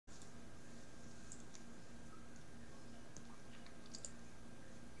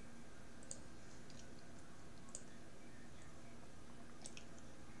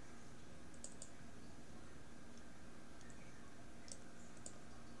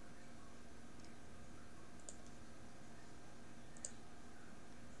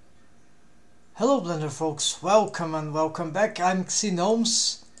Hello Blender folks, welcome and welcome back. I'm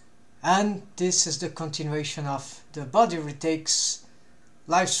pxy-gnomes and this is the continuation of the body retakes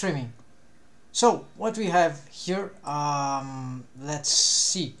live streaming. So what we have here, let's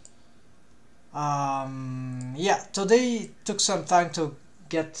see. Yeah, today took some time to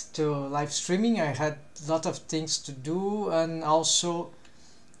get to live streaming. I had a lot of things to do and also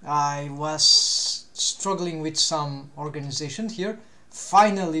I was struggling with some organization here.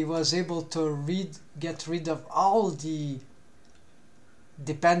 Finally was able to get rid of all the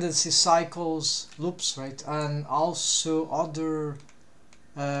dependency cycles loops, right, and also other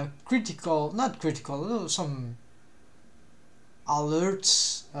some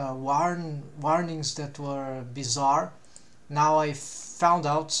alerts, warnings that were bizarre. Now I found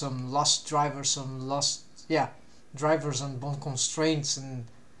out some lost drivers, drivers and bone constraints and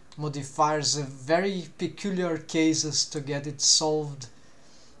modifiers, very peculiar cases to get it solved.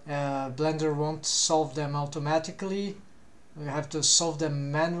 Blender won't solve them automatically. We have to solve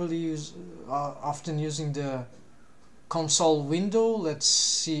them manually, often using the console window. Let's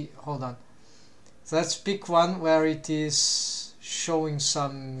see, hold on. So let's pick one where it is showing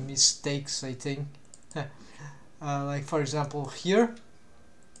some mistakes, I think. Like for example here,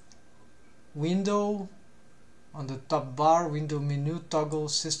 window on the top bar, window menu, toggle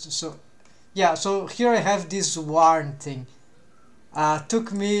system. So yeah, so here I have this warn thing.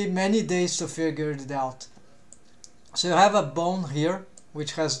 Took me many days to figure it out. So you have a bone here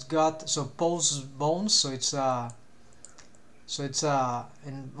which has got pose bones, so it's on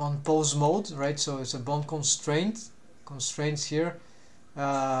pose mode, right? So it's a bone constraints here,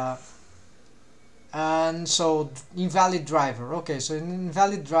 and so invalid driver. Okay, so an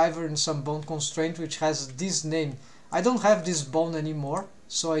invalid driver in some bone constraint which has this name. I don't have this bone anymore,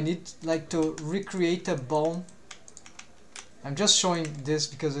 so I need to recreate a bone. I'm just showing this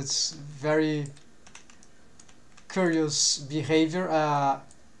because it's very curious behavior.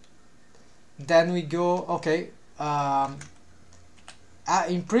 Then we go, okay,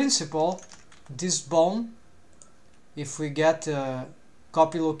 in principle this bone, if we get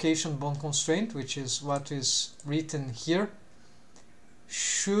copy location bone constraint, which is what is written here,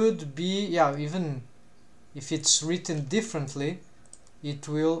 should be, yeah, even if it's written differently, it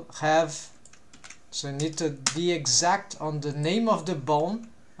will have, so you need to be exact on the name of the bone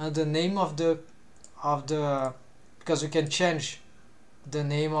and the name of the because we can change the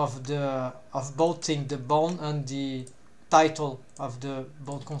name of both things, the bone and the title of the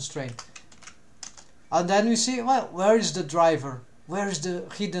bone constraint. And then we see, well, where is the driver? Where is the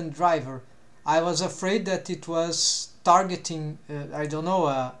hidden driver? I was afraid that it was targeting, I don't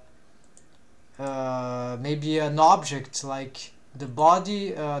know, maybe an object like the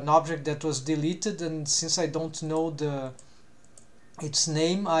body, an object that was deleted, and since I don't know its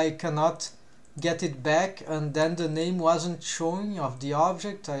name, I cannot get it back, and then the name wasn't showing of the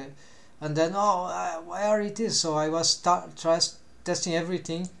object. And then where it is. So I was testing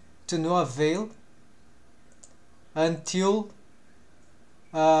everything to no avail until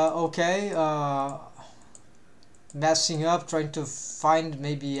messing up, trying to find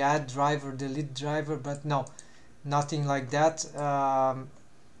maybe add driver, delete driver, but no, nothing like that.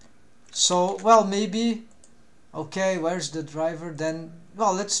 So well, maybe, okay, where's the driver then?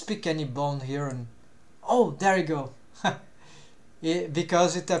 Well, let's pick any bone here, and oh, there you go.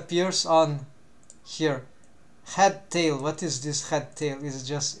 Because it appears on here, head tail. What is this head tail? Is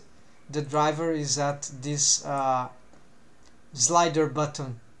just the driver is at this slider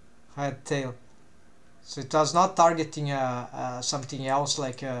button, head tail. So it was not targeting something else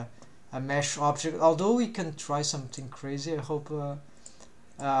like a mesh object, although we can try something crazy, I hope.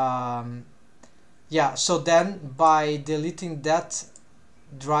 Yeah, so then by deleting that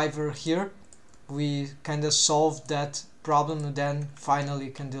driver here, we kind of solved that problem, and then finally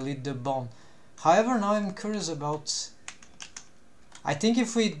can delete the bone. However, now I'm curious about, I think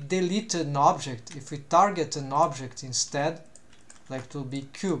if we delete an object, if we target an object instead, like it will be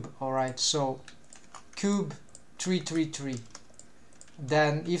cube. Alright, so cube 333.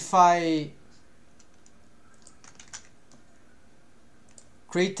 Then if I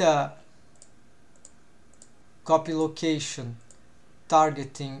create a copy location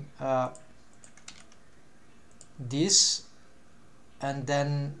targeting this, and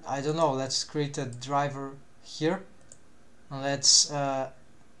then I don't know, let's create a driver here, and let's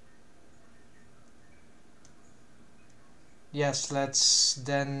let's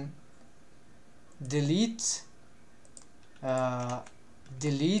then delete,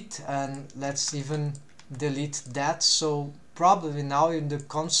 and let's even delete that. So probably now in the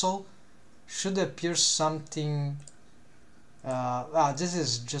console should appear something this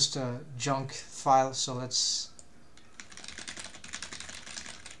is just a junk file, so let's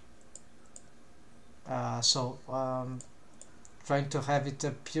trying to have it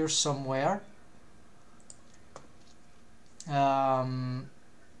appear somewhere.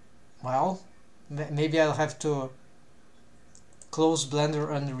 Well, maybe I'll have to close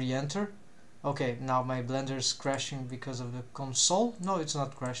Blender and re-enter. Okay, now my Blender is crashing because of the console. No, it's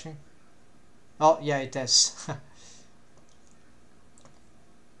not crashing. Oh, yeah, it is.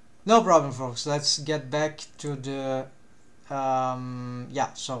 No problem, folks. Let's get back to the...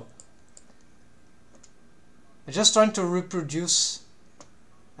 yeah, so... I'm just trying to reproduce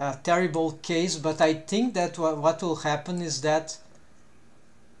a terrible case, but I think that what will happen is that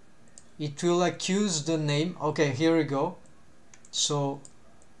it will accuse the name. Okay, here we go. So,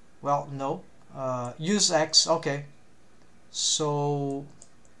 well, no. Use X, okay. So...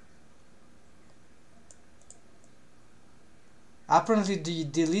 apparently the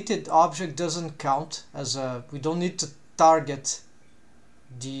deleted object doesn't count as a... we don't need to target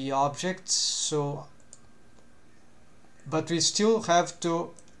the object, so... but we still have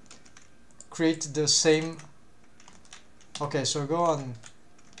to create the same... okay, so go on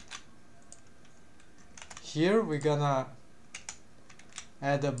here, we're gonna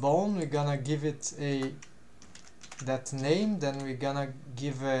add a bone, we're gonna give it that name, then we're gonna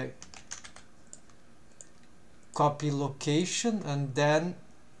give a copy location, and then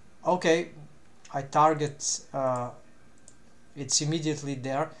okay, I target it's immediately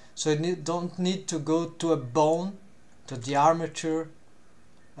there, so you don't need to go to a bone, to the armature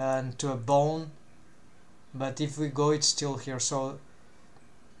and to a bone, but if we go, it's still here. So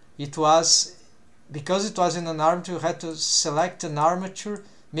it was, because it was in an armature, you had to select an armature.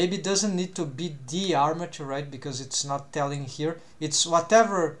 Maybe it doesn't need to be the armature, right, because it's not telling here, it's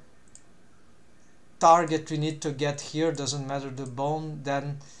whatever target we need to get here, doesn't matter the bone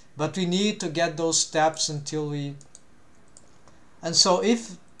then, but we need to get those steps until we... and so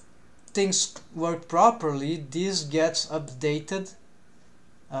if things work properly, this gets updated.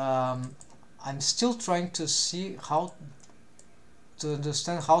 I'm still trying to see how to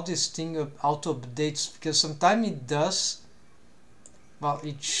understand how this thing auto updates, because sometimes it does. Well,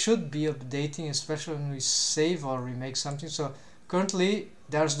 it should be updating, especially when we save or remake something. So currently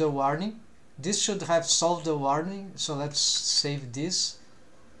there's the warning. This should have solved the warning, so let's save this.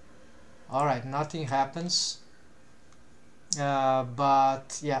 Alright, nothing happens.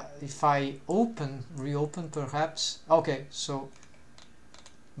 But yeah, if I reopen perhaps, okay, so,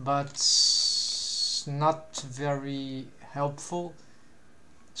 but not very helpful.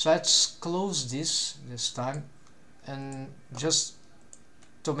 So let's close this time, and just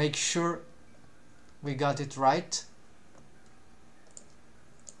to make sure we got it right,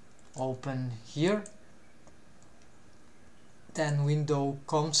 open here, then window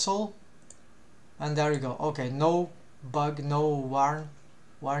console, and there you go. Okay, no bug, no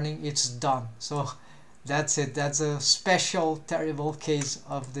warning, it's done. So that's it. That's a special terrible case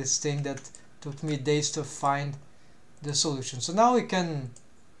of this thing that took me days to find the solution. So now we can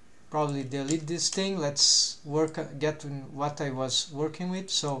probably delete this thing. Let's get in what I was working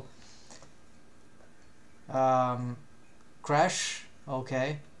with. So crash,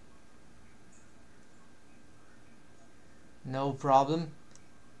 okay, no problem.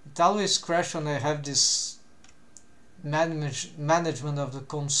 It always crashes when I have this management of the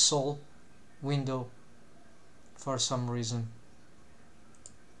console window for some reason.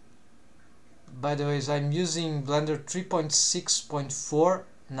 By the way, I'm using Blender 3.6.4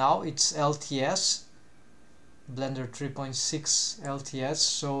 now. It's LTS, Blender 3.6 LTS,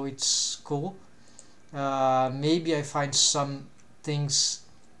 so it's cool. Maybe I find some things,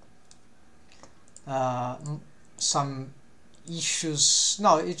 some issues.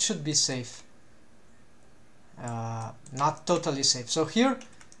 No, it should be safe. Not totally safe. So here,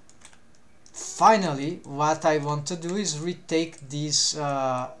 finally, what I want to do is retake this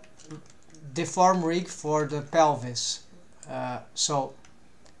deform rig for the pelvis. So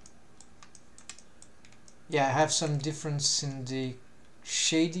yeah, I have some difference in the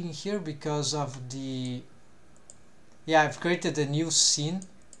shading here because of the... yeah, I've created a new scene.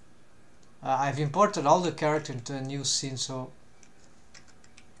 I've imported all the character into a new scene, so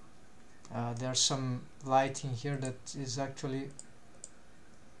there's some lighting here that is actually...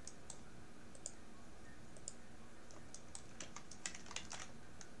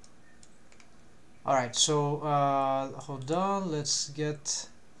 Alright, so hold on, let's get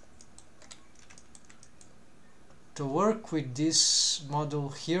to work with this model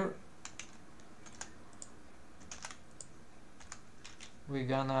here. We're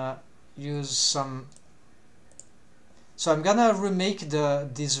gonna use some... So I'm gonna remake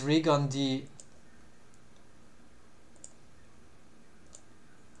this rig on the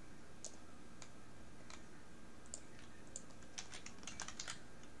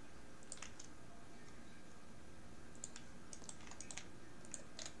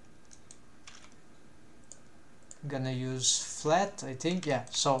gonna use flat, I think. Yeah,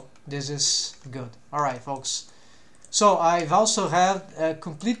 so this is good. Alright folks, so I've also had a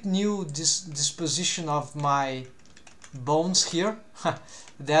complete new disposition of my bones here.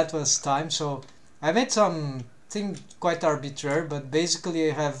 That was time. So I made something quite arbitrary, but basically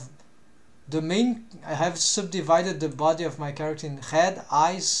I have subdivided the body of my character in head,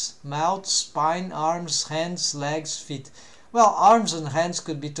 eyes, mouth, spine, arms, hands, legs, feet. Well, arms and hands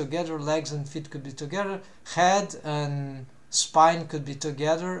could be together, legs and feet could be together, head and spine could be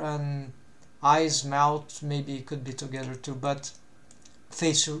together, and eyes, mouth maybe could be together too, but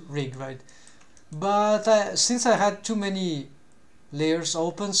face rig, right? But since I had too many layers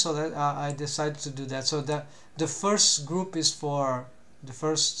open, so that I decided to do that. So the first group is for, the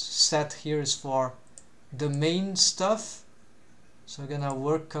first set here is for the main stuff. So I'm gonna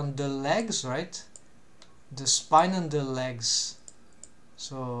work on the legs, right? The spine and the legs.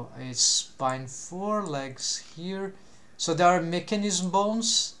 So it's spine 4, legs here. So there are mechanism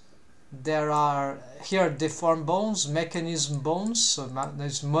bones, there are here deform bones, mechanism bones, so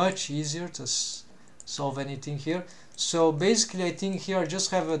it's much easier to solve anything here. So basically I think here I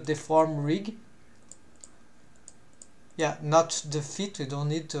just have a deform rig. Yeah, not the feet, we don't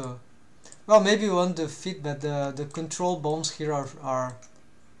need to, well maybe we want the feet, but the control bones here are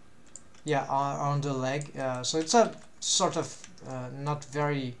yeah, are on the leg. So it's a sort of not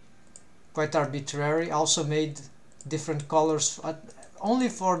very, quite arbitrary. Also made different colors only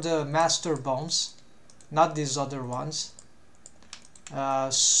for the master bones, not these other ones.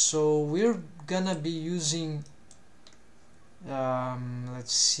 So we're gonna be using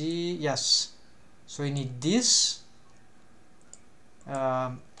let's see, yes, so we need this.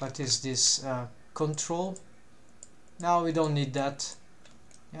 What is this? Control. Now we don't need that,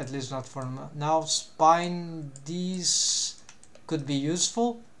 at least not for now. Spine, these could be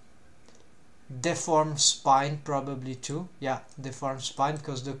useful. Deform spine probably too. Yeah, deform spine,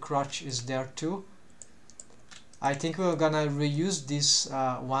 because the crotch is there too. I think we're gonna reuse this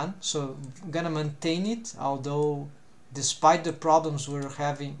one, so I'm gonna maintain it, although despite the problems we're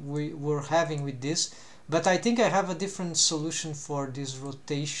having with this. But I think I have a different solution for these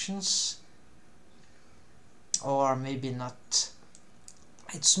rotations, or maybe not.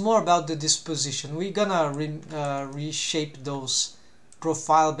 It's more about the disposition. We're gonna reshape those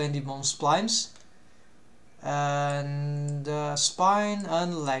profile bendy bone splines, and spine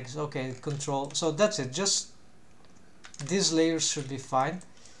and legs. Okay, control. So that's it. Just these layers should be fine.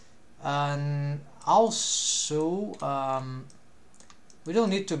 And also we don't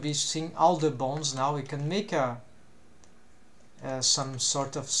need to be seeing all the bones now. We can make some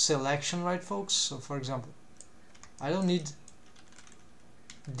sort of selection, right folks? So for example, I don't need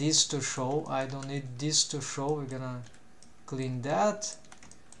this to show, I don't need this to show. We're gonna clean that.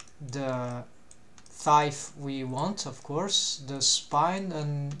 The thigh we want, of course. The spine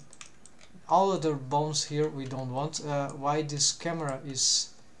and all other bones here we don't want. Why this camera is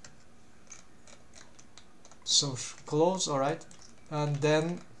so close? Alright, and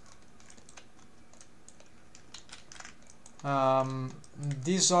then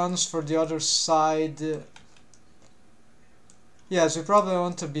these ones for the other side. Yes, we probably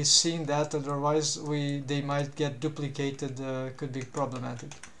want to be seeing that, otherwise they might get duplicated, could be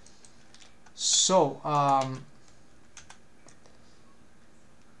problematic. So I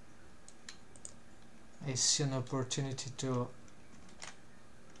see an opportunity to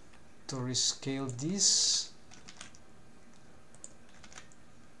rescale this.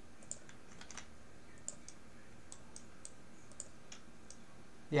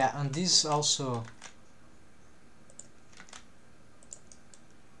 Yeah, and this also.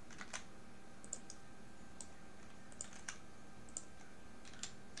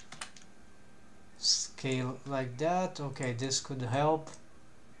 Scale like that. Okay, this could help.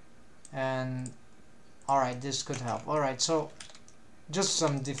 And alright, this could help. Alright, so just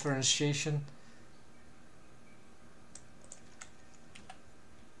some differentiation.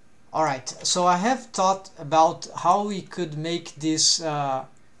 Alright, so I have thought about how we could make this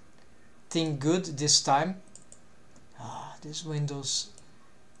thing good this time. This Windows,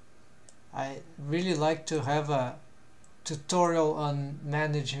 I really like to have a tutorial on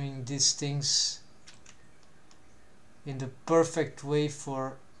managing these things in the perfect way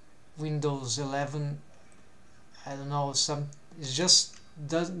for Windows 11. I don't know, it's just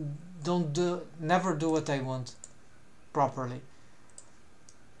never do what I want. properly.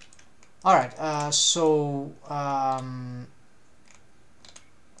 Alright,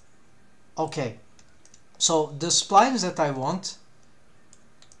 okay, so the splines that I want,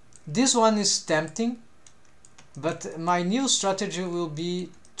 this one is tempting, but my new strategy will be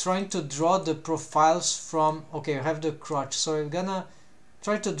trying to draw the profiles from, okay, I have the crotch, so I'm gonna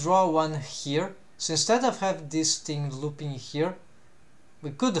try to draw one here. So instead of have this thing looping here, we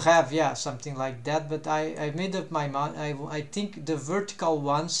could have, yeah, something like that, but I made up my mind. I think the vertical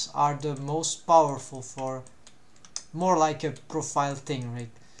ones are the most powerful, for more like a profile thing, right?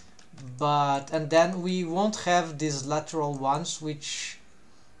 But, and then we won't have these lateral ones, which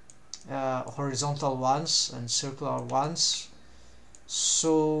horizontal ones and circular ones.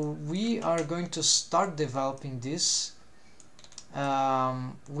 So we are going to start developing this.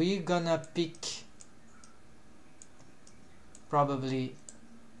 We're gonna pick probably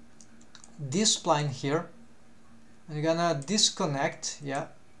this spline here. I'm gonna disconnect, yeah.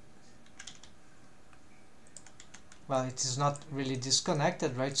 Well, it is not really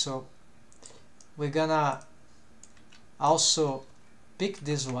disconnected, right? So we're gonna also pick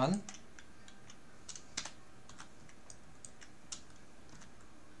this one.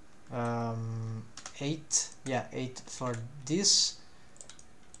 Eight, yeah, 8 for this.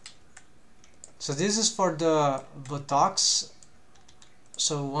 So this is for the buttocks.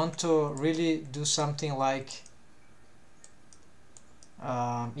 So we want to really do something like,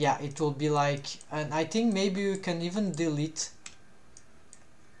 yeah, it will be like, and I think maybe you can even delete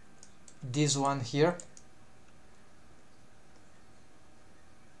this one here.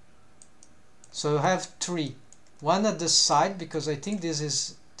 So you have 3, one at the side, because I think this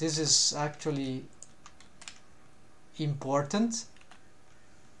is actually important.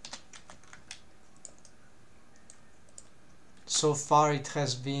 So far it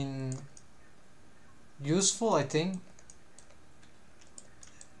has been useful, I think.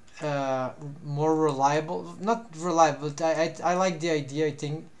 More reliable, not reliable, but I like the idea, I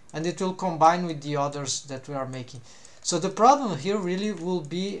think, and it will combine with the others that we are making. So the problem here really will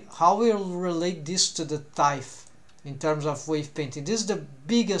be how we will relate this to the type in terms of wave painting. This is the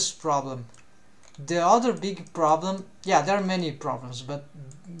biggest problem. The other big problem, yeah, there are many problems, but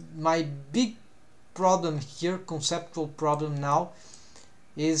my big problem here, conceptual problem now,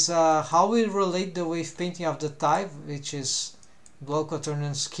 is how we relate the wave painting of the type, which is blow pattern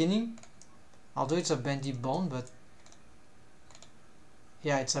and skinning, although it's a bendy bone, but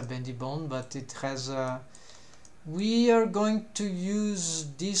yeah, it's a bendy bone, but it has we are going to use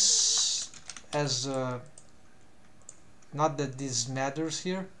this as not that this matters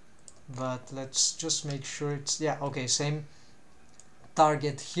here, but let's just make sure it's, yeah, okay, same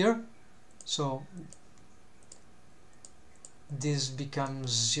target here. So this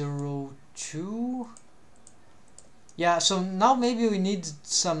becomes 0, 2. Yeah, so now maybe we need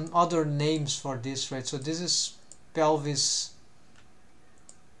some other names for this, right? So this is pelvis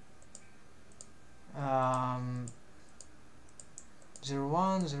 0,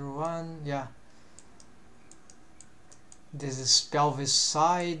 1, 0, 1, yeah. This is pelvis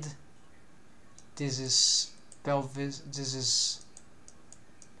side. This is pelvis, this is...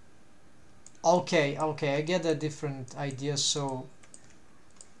 Okay, I get a different idea. So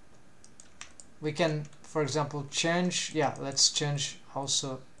we can, for example, change, yeah, let's change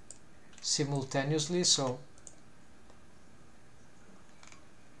also simultaneously. So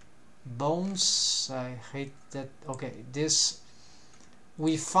bones, I hate that. Okay, this,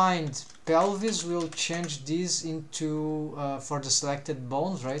 we find pelvis, we'll change this into for the selected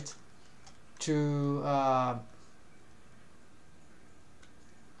bones, right, to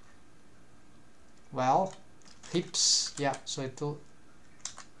well, hips, yeah, so it will,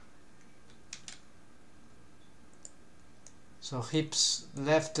 so hips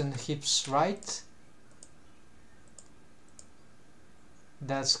left and hips right,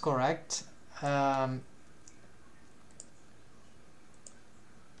 that's correct.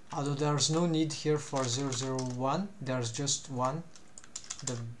 Although there's no need here for 001, there's just one,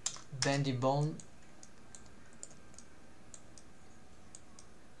 the bendy bone.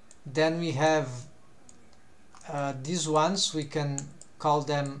 Then we have these ones, we can call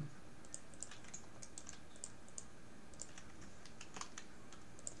them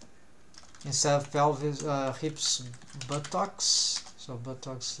instead of pelvis, hips, buttocks. So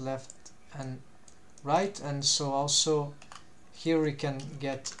buttocks left and right, and so also here we can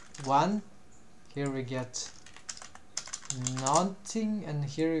get 1, here we get nothing, and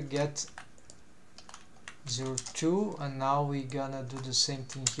here you get 0, 2, and now we're gonna do the same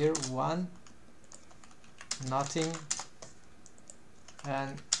thing here, 1, nothing,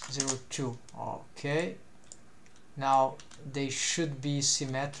 and 0, 2. Okay, Now they should be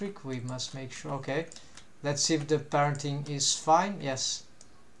symmetric. We must make sure. Okay, let's see if the parenting is fine. Yes.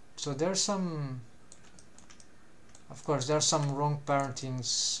 So there's some, of course there's some wrong parentings,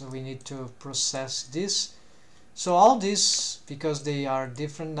 so we need to process this. So all this, because they are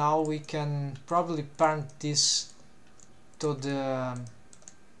different now, we can probably parent this to the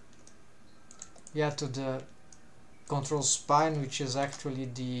to the control spine, which is actually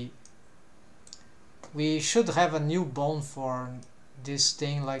the, we should have a new bone for this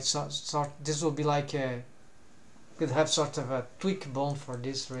thing, like this will be like a, could have sort of a tweak bone for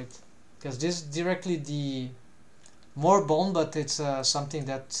this, right? Because this directly the more bone, but it's something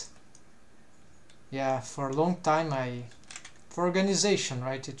that, yeah, for a long time for organization,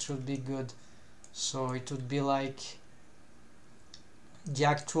 right, it should be good. So it would be like the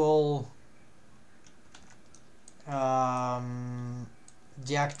actual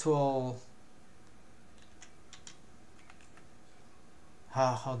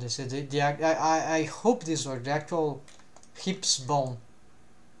how they say I hope this works, the actual hips bone.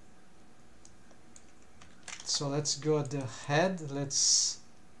 So let's go at the head, let's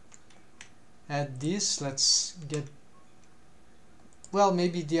add this, let's get, well,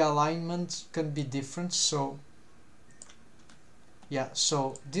 maybe the alignment can be different. So yeah,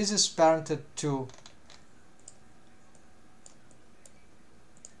 so this is parented to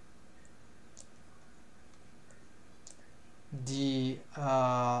the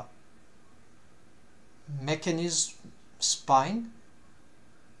mechanism spine.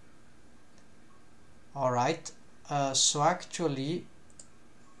 Alright, so actually,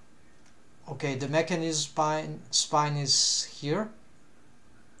 okay, the mechanism spine is here.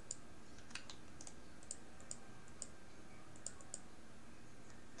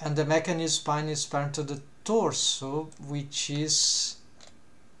 And the mechanism spine is parent to the torso, which is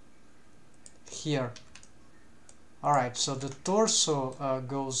here. Alright, so the torso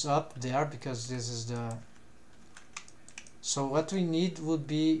goes up there because this is the, so what we need would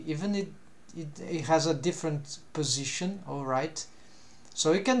be, even it has a different position. Alright,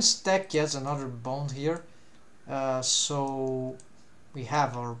 so we can stack yet another bone here. So we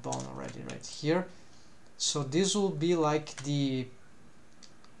have our bone already right here. So this will be like the,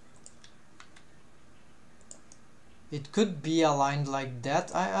 it could be aligned like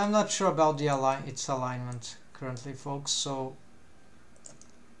that. I'm not sure about the its alignment currently, folks, so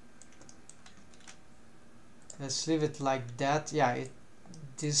let's leave it like that. Yeah,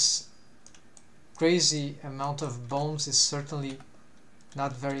 this crazy amount of bones is certainly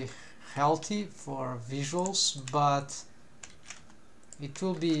not very healthy for visuals, but it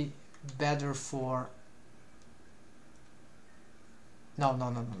will be better for, no,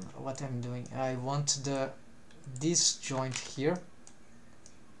 what I'm doing, I want this joint here,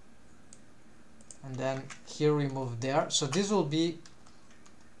 and then here we move there. So this will be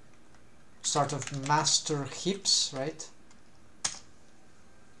sort of master hips, right?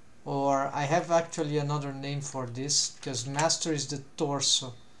 Or I have actually another name for this, because master is the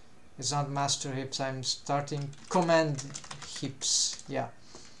torso, it's not master hips. I'm starting command hips. Yeah,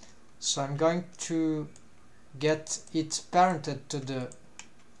 so I'm going to get it parented to the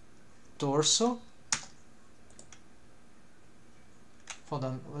torso. Hold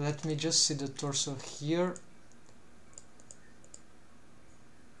on, let me just see the torso here.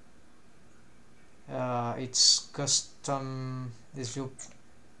 It's custom, this view.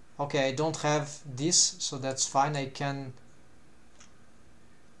 Okay, I don't have this, so that's fine. I can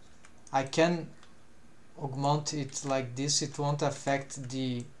augment it like this. It won't affect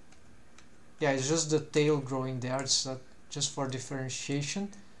the, yeah, it's just the tail growing there. It's just for differentiation.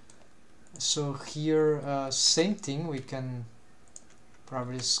 So here, same thing, we can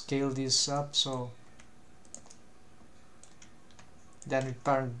probably scale this up. So then we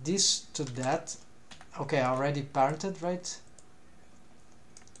parent this to that. Okay, I already parented, right?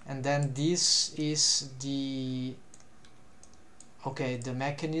 And then this is the, okay, the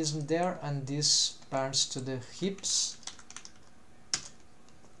mechanism there, and this parents to the hips.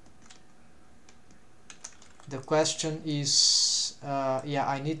 The question is, yeah,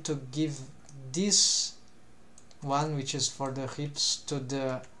 I need to give this one, which is for the hips, to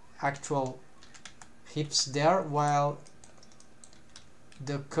the actual hips there, while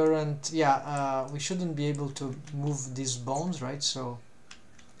the current, yeah, we shouldn't be able to move these bones, right? So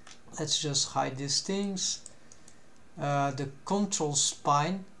let's just hide these things. The control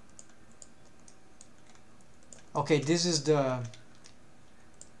spine, okay, this is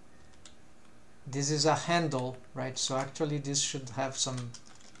a handle, right? So actually this should have some,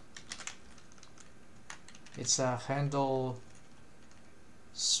 it's a handle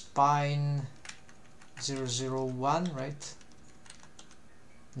spine 001, right?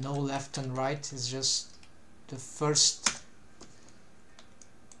 No left and right, it's just the first,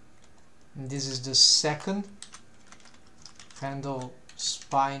 and this is the second. Handle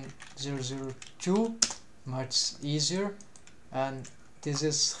spine 002, much easier, and this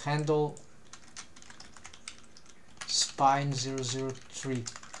is handle spine 003.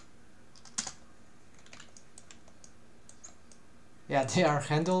 Yeah, they are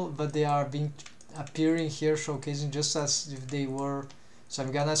handled, but they are appearing here, showcasing just as if they were. So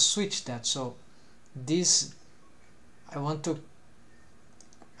I'm gonna switch that. So this, I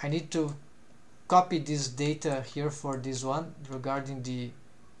need to copy this data here for this one regarding the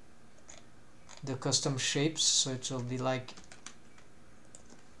custom shapes. So it will be like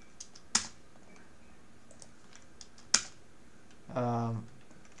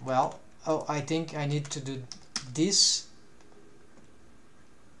well, oh, I think I need to do this.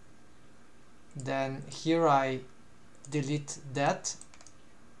 Then here I delete that.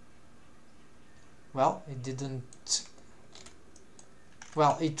 Well, it didn't.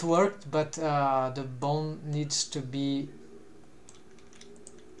 Well, it worked, but the bone needs to be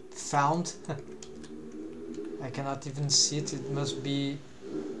found. I cannot even see it. It must be.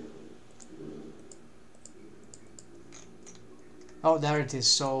 Oh, there it is.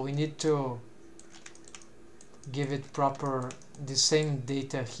 So we need to give it the same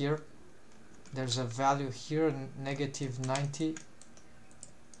data here. There's a value here, -90.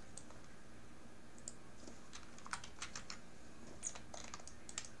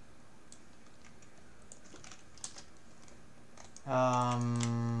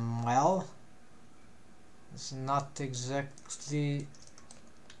 Well, it's not exactly.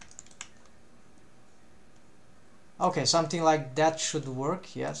 Okay, something like that should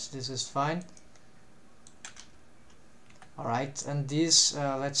work. Yes, this is fine. Alright, and this,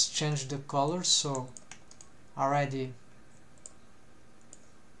 let's change the color. So already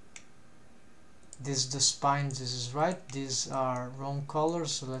this is the spine, this is right, these are wrong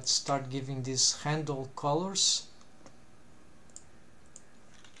colors, so let's start giving these handle colors.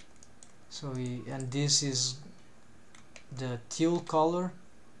 So and this is the teal color.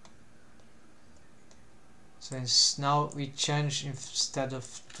 Since now we change, instead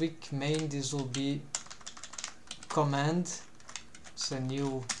of tweak main, this will be command. It's a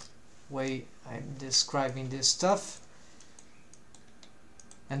new way I'm describing this stuff.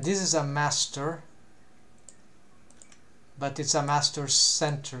 And this is a master, but it's a master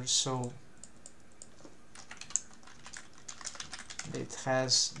center, so it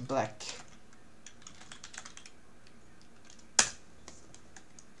has black.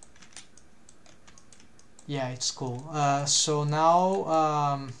 Yeah, it's cool. So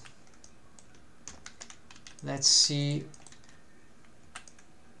now let's see.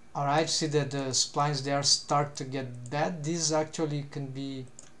 Alright, see that the splines there start to get bad. These actually can be,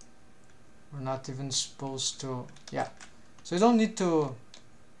 we're not even supposed to, yeah. So you don't need to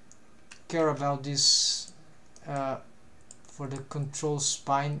care about this for the control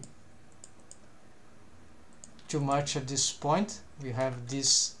spine too much at this point. We have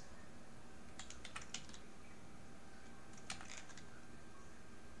this.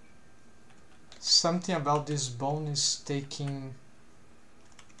 Something about this bone is taking.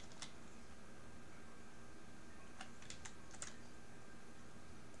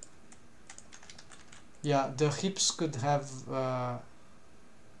 Yeah, the hips could have a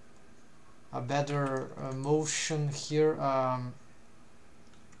better motion here.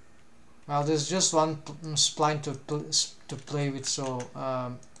 Well, there's just one spline to play with, so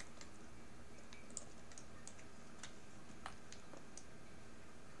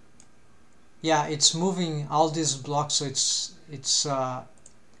yeah, it's moving all these blocks, so it's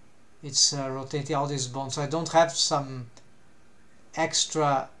rotating all these bones. So I don't have some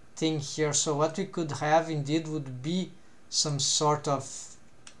extra thing here. So what we could have indeed would be some sort of.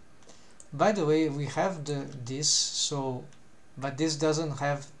 By the way, we have this. So, but this doesn't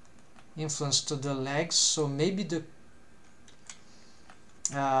have influence to the legs. So maybe the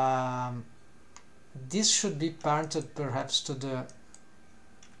this should be parented perhaps to the.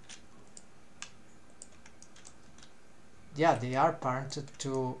 Yeah, they are parented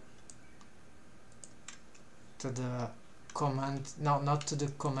to the command, no, not to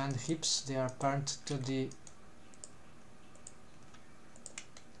the command hips, they are parented to the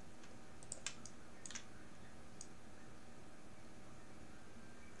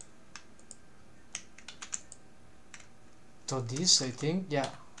this, I think. Yeah,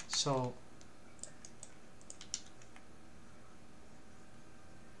 so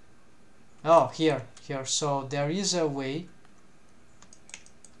oh, here, so there is a way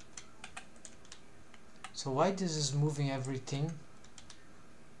So why this is moving everything?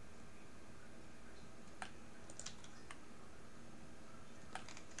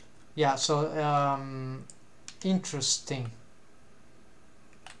 Yeah, so interesting.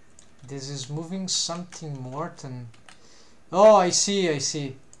 This is moving something more than... Oh, I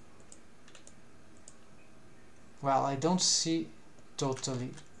see. Well, I don't see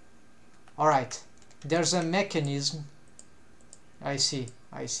totally. Alright, there's a mechanism. I see.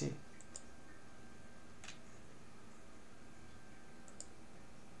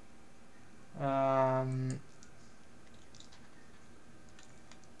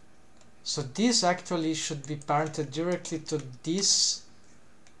 So this actually should be parented directly to this,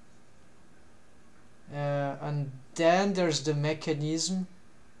 and then there's the mechanism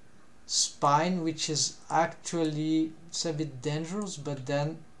spine, which is actually, it's a bit dangerous, but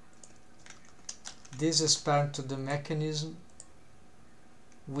then this is parent to the mechanism,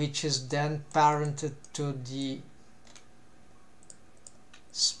 which is then parented to the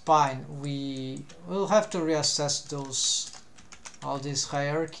spine. We will have to reassess all this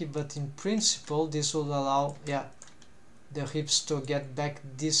hierarchy, but in principle this will allow, yeah, the hips to get back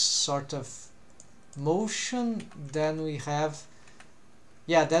this sort of motion. Then we have,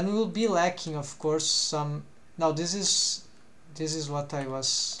 yeah, then we'll be lacking, of course, some... Now this is what I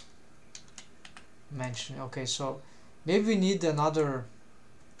was mentioning. Okay, so maybe we need another...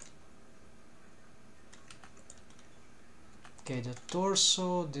 Okay, the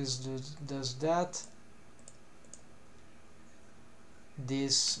torso, this does that.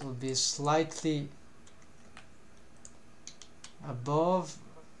 This will be slightly above,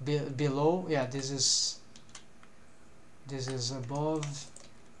 below. Yeah, this is above.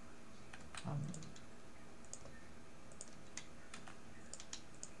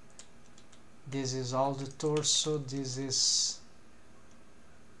 This is all the torso. This is...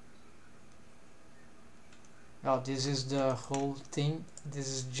 Oh, this is the whole thing. This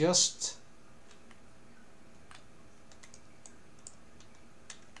is just...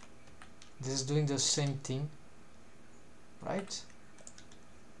 This is doing the same thing, right?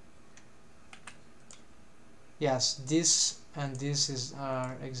 Yes, this and this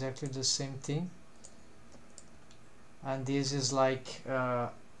are exactly the same thing. And this is like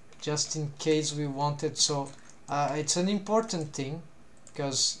just in case we wanted. So it's an important thing,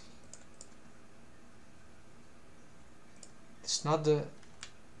 because it's not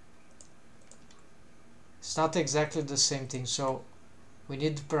exactly the same thing. So we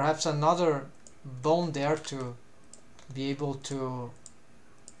need perhaps another bone there to be able to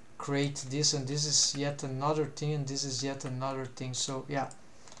create this, and this is yet another thing, and this is yet another thing. So yeah,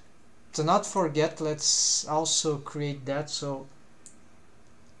 to not forget, let's also create that. So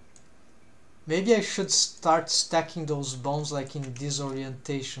maybe I should start stacking those bones like in this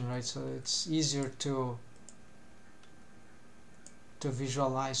orientation, right? So it's easier to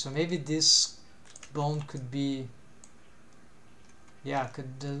visualize. So maybe this bone could be, yeah,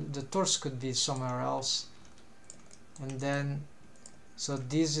 the torso could be somewhere else, and then so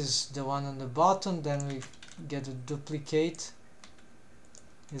this is the one on the bottom. Then we get a duplicate.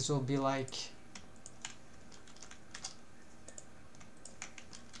 This will be like,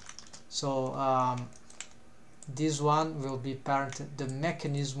 so this one will be parented, the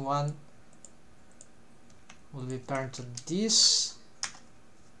mechanism one will be parented to this,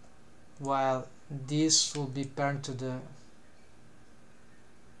 while this will be parented to the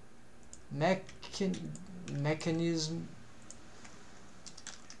mechanism,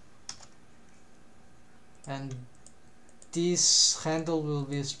 and this handle will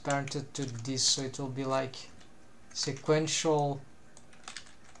be parented to this. So it will be like sequential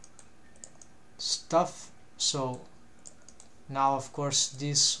stuff. So now of course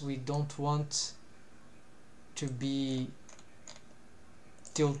this we don't want to be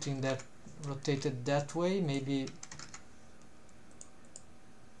tilting that, rotated that way. Maybe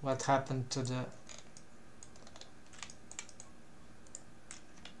what happened to the...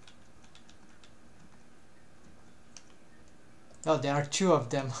 Oh, there are two of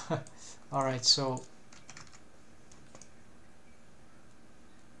them. Alright, so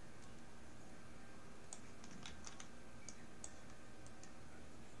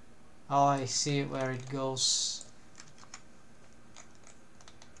oh, I see where it goes.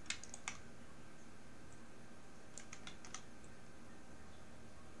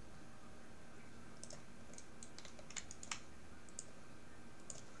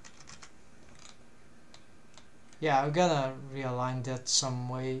 Yeah, I'm gonna realign that some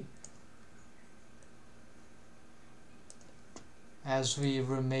way as we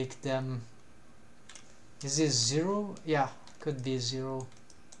remake them. Is this 0? Yeah, could be 0.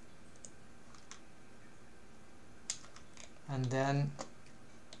 and then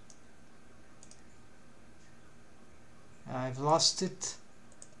I've lost it.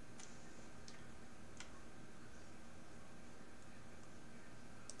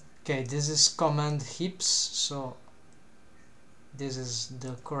 Okay, this is command heaps, so this is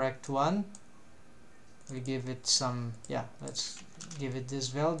the correct one. We give it some, yeah, let's give it this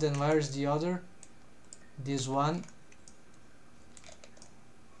value. Then where is the other? This one.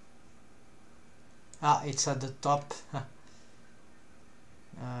 Ah, it's at the top.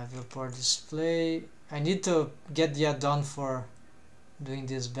 Viewport display. I need to get the add-on for doing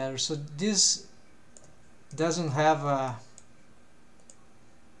this better. So this doesn't have a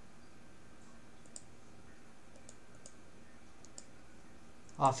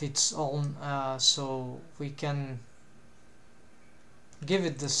of its own, so we can give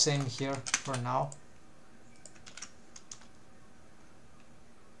it the same here for now.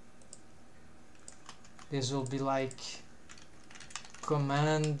 This will be like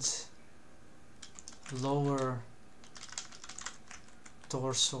command lower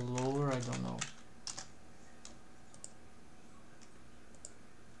torso lower, I don't know.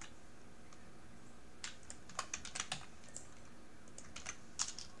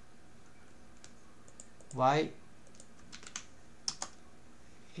 Why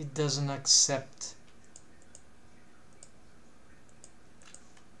it doesn't accept?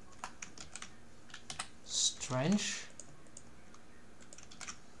 Strange.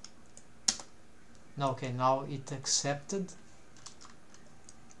 No, okay, now it accepted.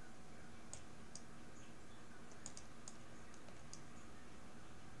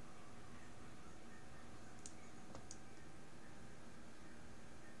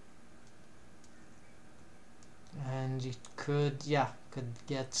 And it could, yeah, could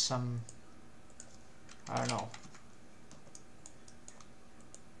get some, I don't know,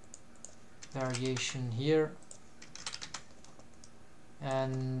 variation here.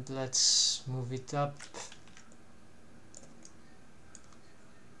 And let's move it up.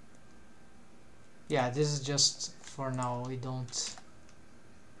 Yeah, this is just for now. We don't,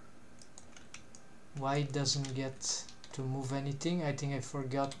 why it doesn't get to move anything? I think I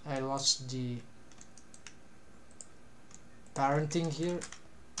forgot, I lost the parenting here.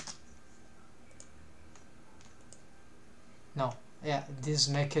 No, yeah, this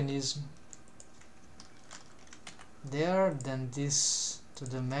mechanism there, then this to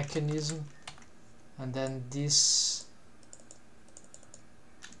the mechanism, and then this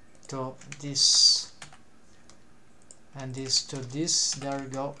to this, and this to this. There we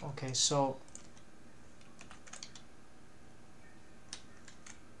go. Okay, so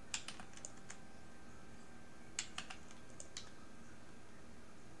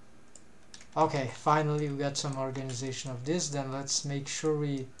okay, finally we got some organization of this. Then let's make sure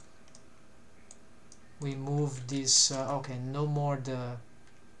we move this. Okay, no more the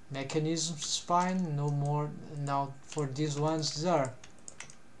mechanism spine, no more. Now for these ones, these are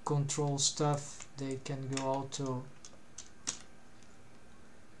control stuff, they can go out to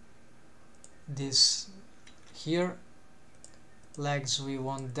this here. Legs, we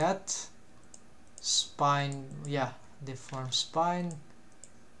want that. Spine, yeah, deform spine.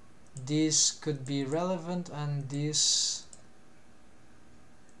 This could be relevant, and this,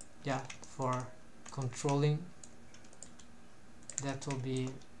 yeah, for controlling, that will be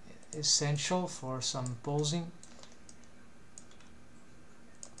essential for some posing.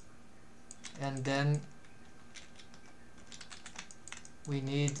 And then we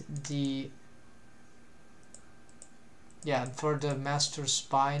need the, yeah, for the master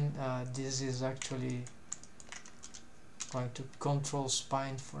spine, this is actually going to control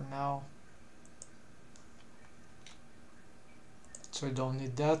spine for now, so we don't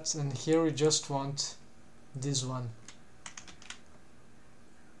need that. And here we just want this one.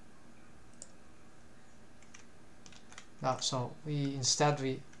 Now, so we instead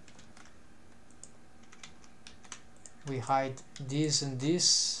we hide this and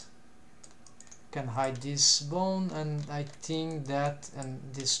this, can hide this bone, and I think that, and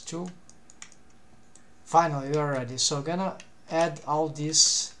this too. Finally, we are ready. So gonna add all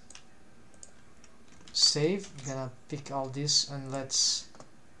this, save, gonna pick all this, and let's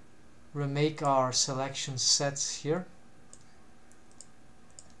remake our selection sets here.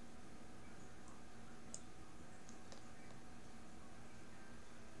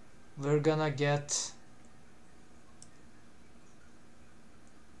 We're gonna get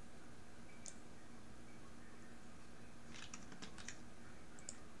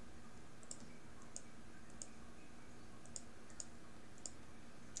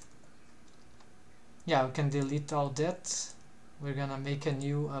yeah, we can delete all that. We're gonna make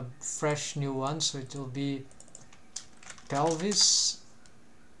a fresh new one, so it will be pelvis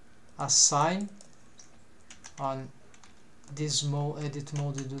assign. On this mode, edit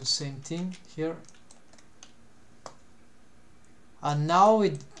mode, we do the same thing here. And now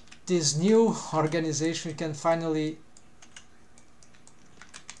with this new organization we can finally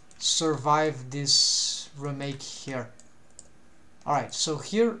survive this remake here. Alright, so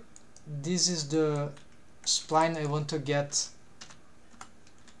here this is the spline I want to get,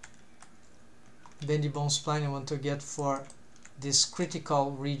 bendy bone spline I want to get for this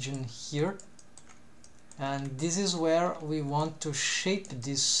critical region here, and this is where we want to shape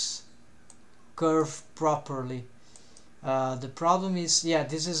this curve properly. The problem is, yeah,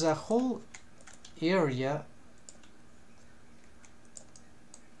 this is a whole area.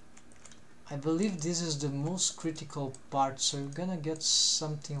 I believe this is the most critical part, so you're gonna get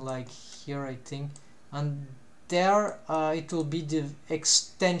something like here, I think, and there it will be the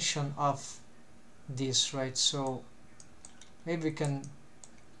extension of this, right? So maybe we can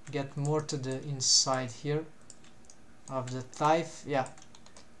get more to the inside here of the thigh, yeah,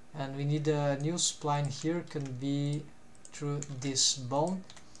 and we need a new spline here, can be through this bone.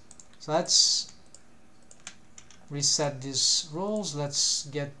 So let's reset these roles. Let's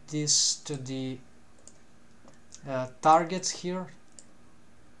get this to the target here.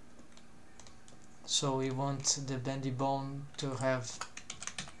 So we want the bendy bone to have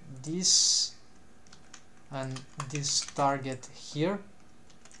this and this target here.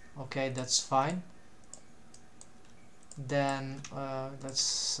 Okay, that's fine. Then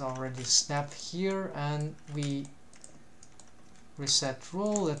let's already snap here, and we reset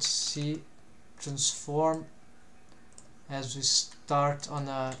role. Let's see, transform as we start on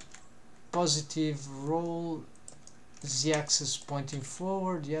a positive roll, z-axis pointing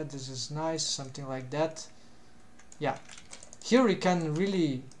forward. Yeah, this is nice, something like that. Yeah, here we can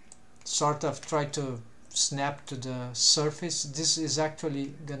really sort of try to snap to the surface. This is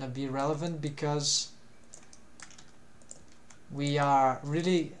actually gonna be relevant because we are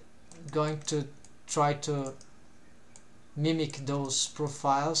really going to try to mimic those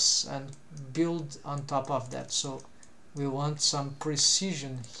profiles and build on top of that. So we want some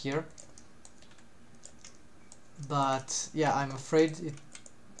precision here, but yeah, I'm afraid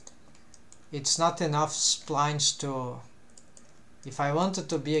it's not enough splines to, if I wanted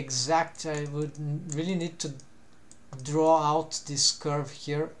to be exact, I would really need to draw out this curve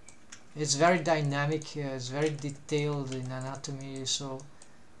here. It's very dynamic, it's very detailed in anatomy, so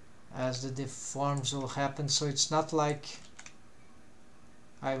as the deforms will happen, so it's not like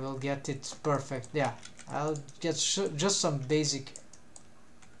I will get it perfect. Yeah, I'll get just some basic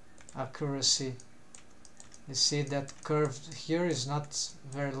accuracy. You see that curve here is not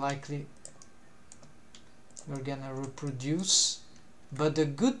very likely we're gonna reproduce, but the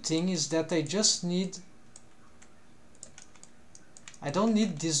good thing is that I don't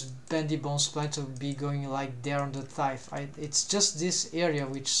need this bendy bone spline to be going like there on the thigh. It's just this area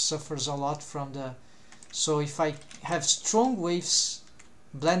which suffers a lot from the, so if I have strong waves,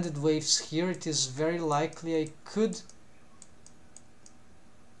 blended waves here, it is very likely I could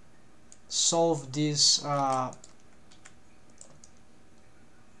solve this.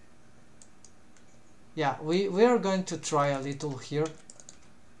 Yeah, we are going to try a little here.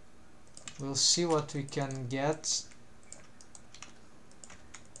 We'll see what we can get.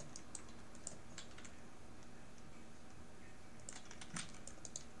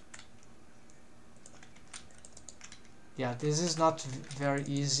 Yeah, this is not very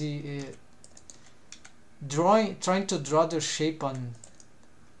easy. Trying to draw the shape on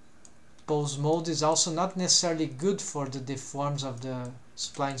pose mode is also not necessarily good for the deforms of the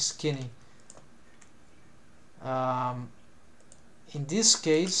spline skinny. In this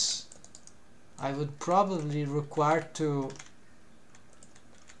case, I would probably require to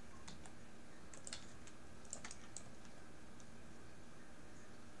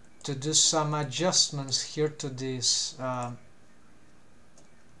do some adjustments here to this. I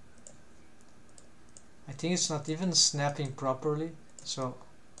think it's not even snapping properly, so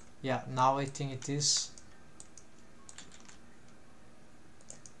yeah, now I think it is.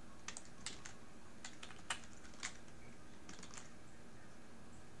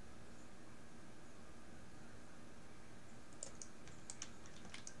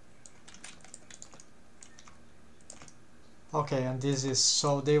 Okay, and this is,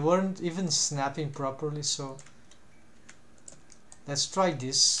 so they weren't even snapping properly, so let's try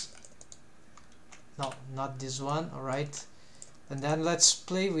this. No, not this one. All right, and then let's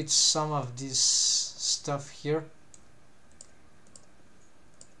play with some of this stuff here.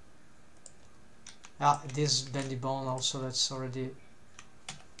 This bendy bone also, let's already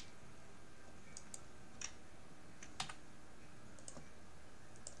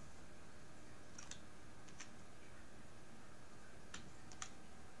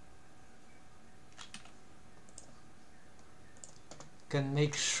can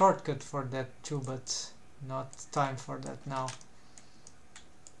make shortcut for that too, but not time for that now.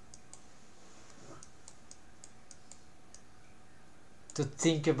 To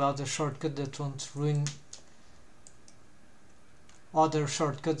think about a shortcut that won't ruin other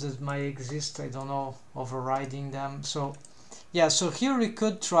shortcuts that might exist, I don't know, overriding them. So yeah, so here we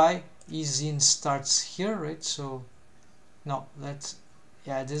could try easy starts here, right? So no, let's,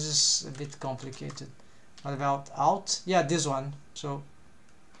 yeah, this is a bit complicated. What about out? Yeah, this one. So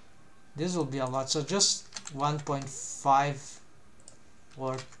this will be a lot. So just 1.5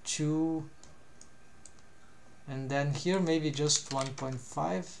 or 2, and then here maybe just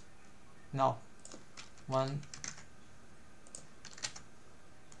 1.5. No, 1.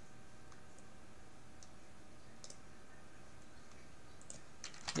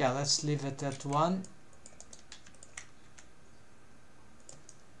 Yeah, let's leave it at 1.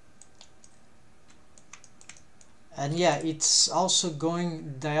 And yeah, it's also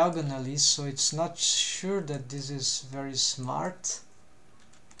going diagonally, so it's not sure that this is very smart.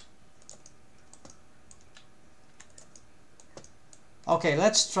 Okay,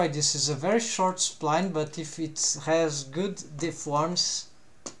 let's try this. Is a very short spline, but if it has good deforms,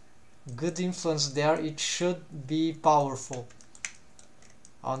 good influence there, it should be powerful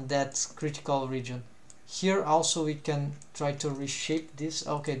on that critical region. Here also we can try to reshape this.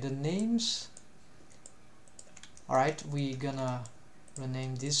 Okay, the names. Alright, we're gonna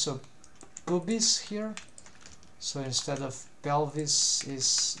rename this. So pubis here. So instead of pelvis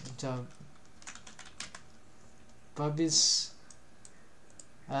is the pubis.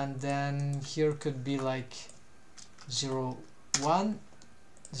 And then here could be like 0, 1,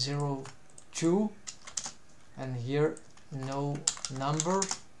 0, 2. And here no number.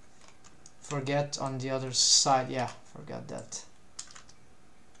 Forget on the other side, yeah, forgot that.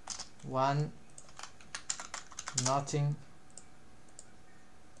 1, nothing,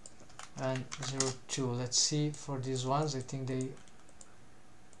 and 0, 2. Let's see for these ones. I think they,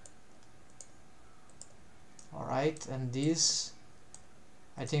 alright, and these,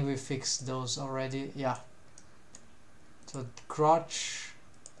 I think we fixed those already, yeah. So crotch,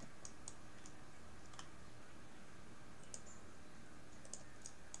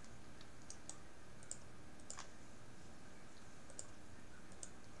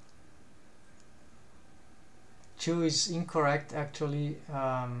 two is incorrect actually.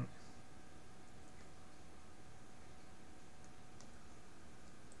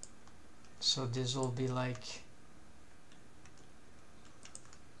 So this will be like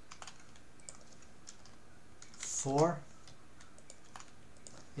four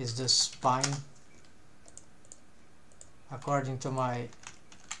is the spine according to my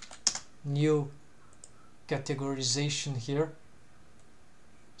new categorization here.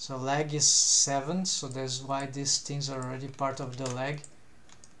 So leg is 7, so that's why these things are already part of the leg.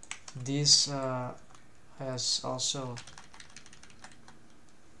 This has also,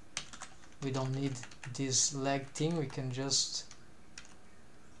 we don't need this leg thing, we can just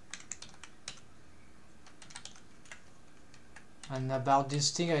and about this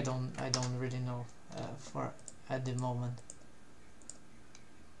thing I don't really know for at the moment.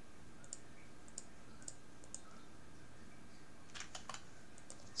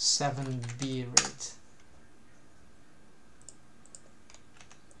 (7B) rate.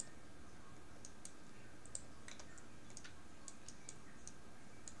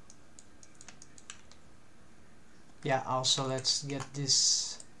 Yeah, also let's get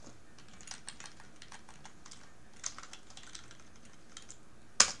this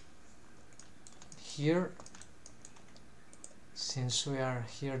here. Since we are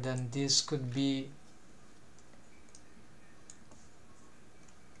here, then this could be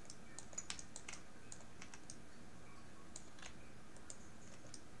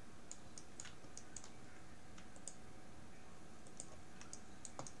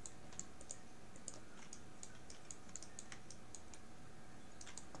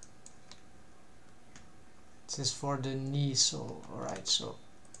this is for the knee, so alright, so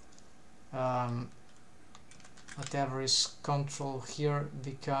whatever is control here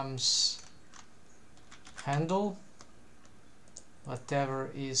becomes handle,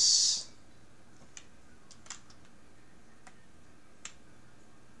 whatever is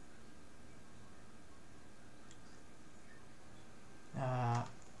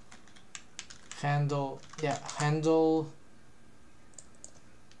handle, yeah, handle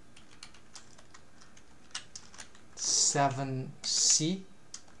 7C,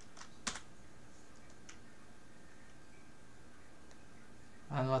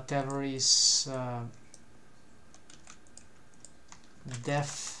 and whatever is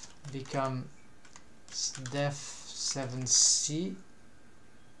def become def 7C,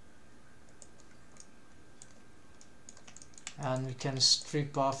 and we can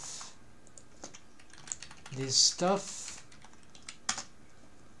strip off this stuff.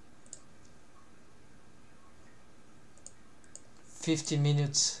 "50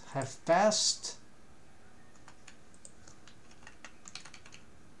 minutes have passed."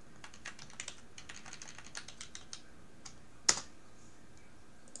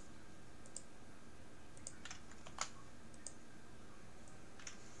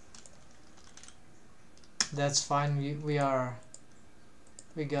 That's fine.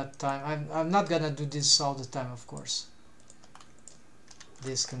 We got time. I'm not gonna do this all the time, of course.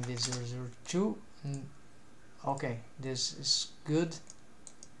 This can be 002. Okay, this is good.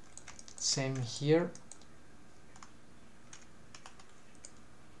 Same here.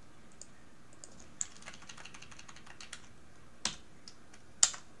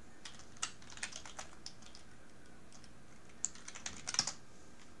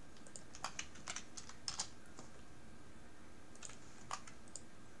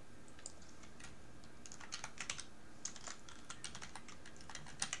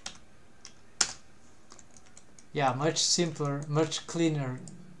 Yeah, much simpler, much cleaner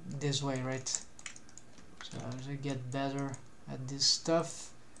this way, right? So as I get better at this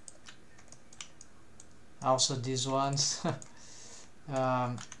stuff. Also these ones.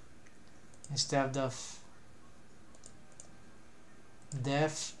 Instead of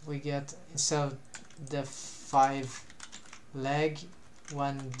def, we get, instead of def 5 leg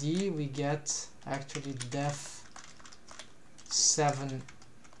 1D, we get actually def 7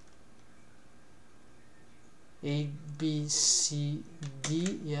 A, B, C,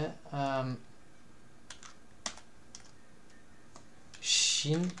 D, yeah,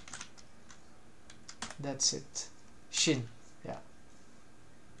 shin, that's it, shin, yeah,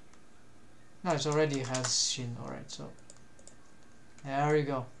 no, it already has shin, alright, so there we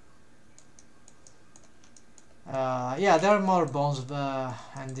go. Yeah, there are more bones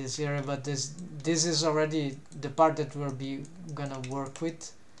in this area, but this is already the part that we'll be gonna work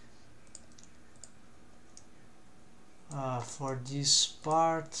with. For this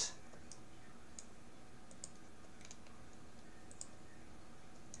part,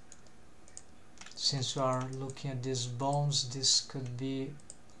 since we are looking at these bones, this could be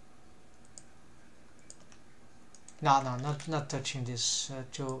no, not touching this.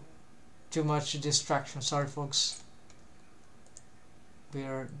 Too much distraction. Sorry, folks.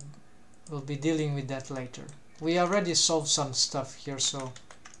 We'll be dealing with that later. We already solved some stuff here, so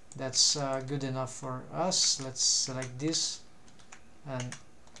that's good enough for us. Let's select this, and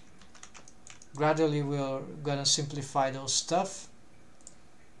gradually we're gonna simplify those stuff.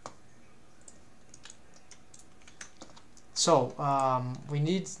 So we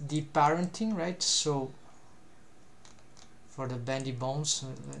need the parenting, right? So for the bendy bones,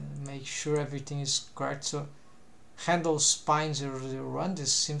 make sure everything is correct. So handle spine 001,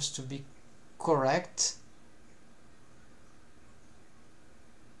 this seems to be correct.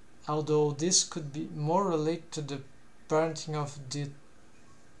 Although this could be more related to the parenting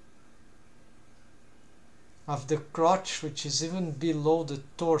of the crotch, which is even below the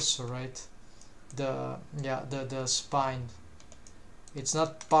torso, right? The spine. It's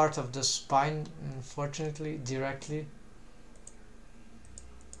not part of the spine, unfortunately, directly.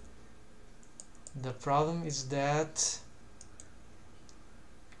 The problem is that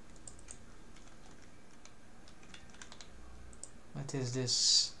what is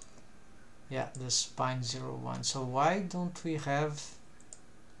this? Yeah, the spine 01. So why don't we have,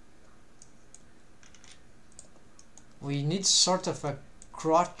 we need sort of a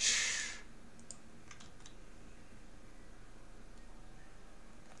crotch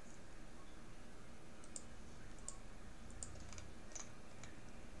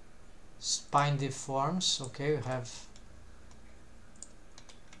spine deforms. Okay, we have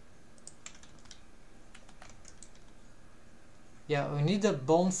yeah, we need a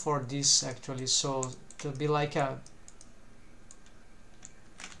bone for this actually, so to be like a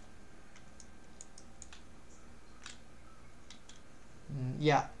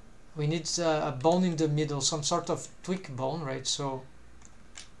yeah, we need a bone in the middle, some sort of tweak bone, right? So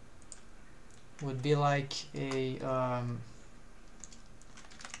would be like a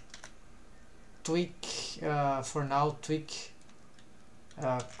tweak, for now, tweak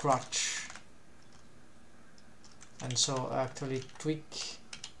crotch. And so actually tweak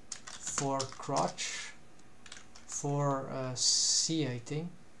for crotch, for C, I think.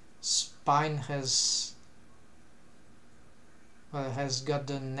 Spine has, well, it has got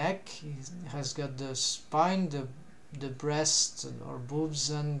the neck, it has got the spine, the breast or boobs,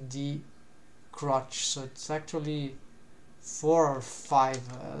 and the crotch. So it's actually 4 or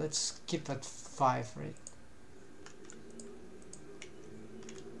 5. Let's keep at 5, right?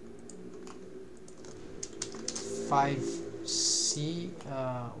 5C.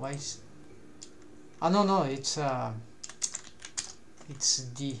 Why is... Oh no, it's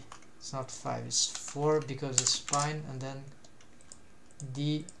D. It's not 5, it's 4 because it's spine, and then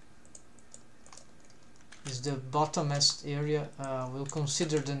D is the bottomest area. We'll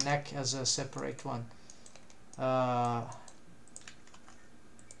consider the neck as a separate one.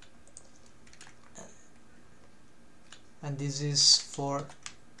 And this is for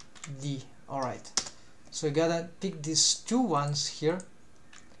D. Alright, so we gotta pick these two ones here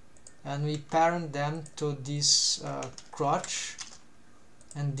and we parent them to this crotch,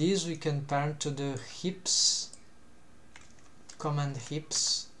 and these we can parent to the hips, command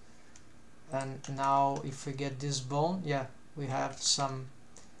hips. And now if we get this bone, yeah, we have some,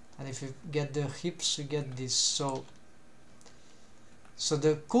 and if we get the hips we get this. So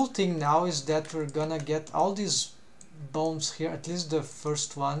the cool thing now is that we're gonna get all these bones here, at least the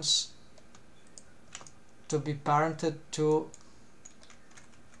first ones, to be parented to...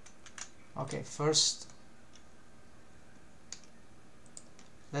 Okay, first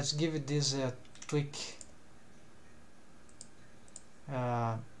let's give it this tweak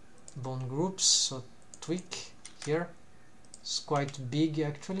bone groups. So tweak here, it's quite big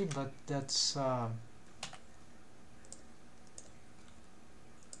actually, but that's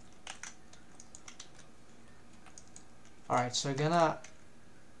alright. So we're gonna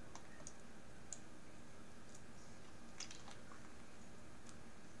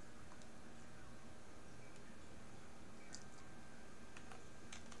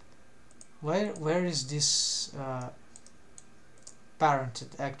where is this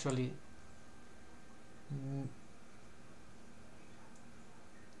parented actually?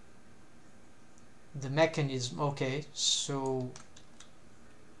 The mechanism. Okay, so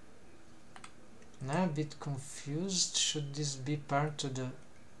now I'm a bit confused. Should this be parent to the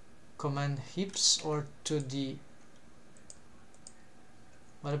command hips or to the...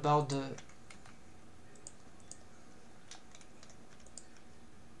 What about the...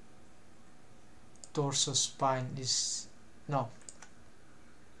 torso spine is... No.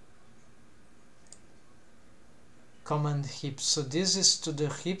 Command hips. So this is to the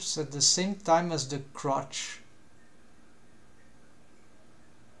hips at the same time as the crotch.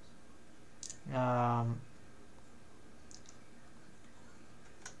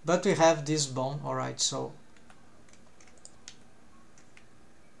 But we have this bone. Alright, so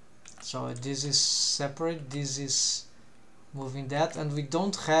this is separate, this is moving that, and we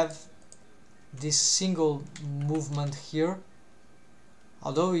don't have this single movement here,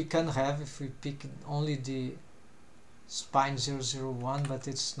 although we can have if we pick only the spine 001, but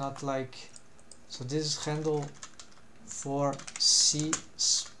it's not like... So this is handle for C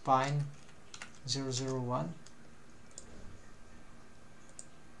spine 001,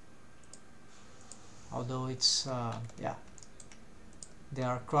 although it's yeah, they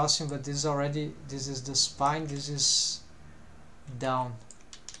are crossing, but this is already, this is the spine, this is down.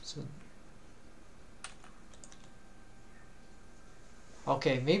 So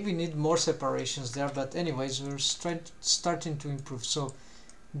okay, maybe we need more separations there, but anyways, we're starting to improve. So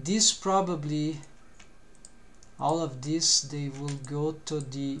this probably, all of this, they will go to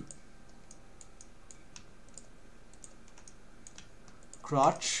the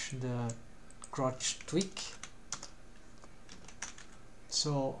crotch, the crotch tweak.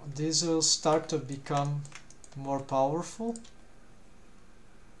 So this will start to become more powerful.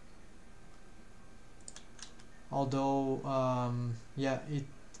 Although yeah, it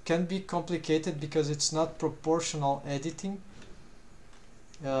can be complicated because it's not proportional editing,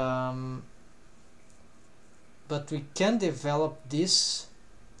 but we can develop this.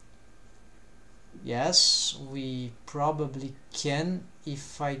 Yes, we probably can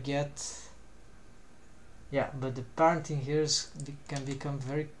if I get... Yeah, but the parenting here can become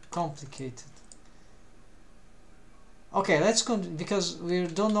very complicated. Okay, let's continue, because we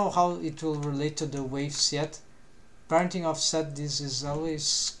don't know how it will relate to the waves yet. Parenting offset, this is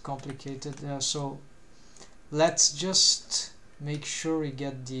always complicated, so let's just make sure we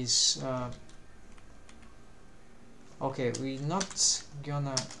get these. Okay, we're not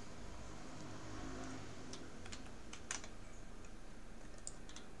gonna...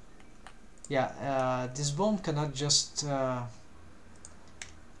 Yeah, this bone cannot just...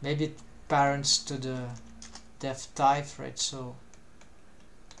 maybe it parents to the def type, right? So...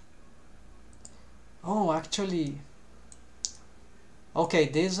 Oh, actually... Okay,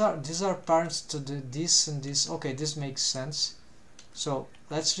 these are parents to the this and this. Okay, this makes sense. So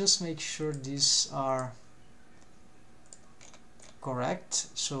let's just make sure these are correct.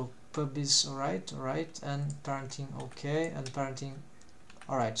 So pub is alright, and parenting okay, and parenting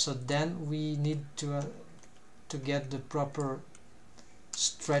alright. So then we need to to get the proper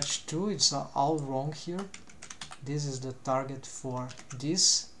stretch too. It's all wrong here. This is the target for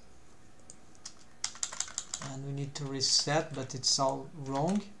this, and we need to reset, but it's all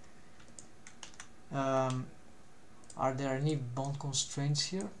wrong. Are there any bone constraints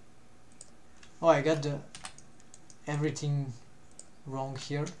here? Oh, I got everything wrong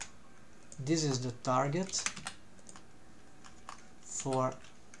here. This is the target for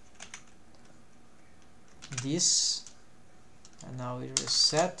this, and now we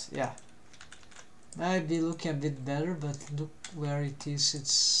reset. Yeah, might be looking a bit better, but look where it is.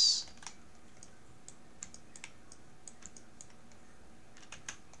 It's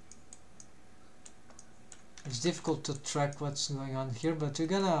difficult to track what's going on here, but we're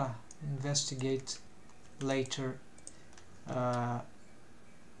gonna investigate later.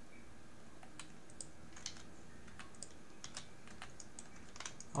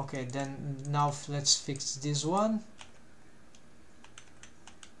 Okay, then now let's fix this one.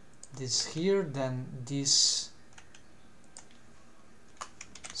 This here, then this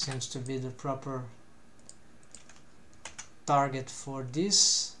seems to be the proper target for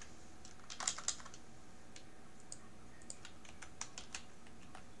this.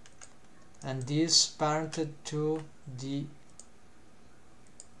 And this parented to the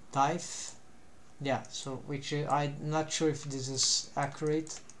dive. Yeah, so which I'm not sure if this is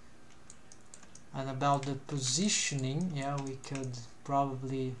accurate. And about the positioning, yeah, we could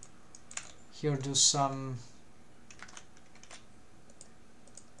probably here do some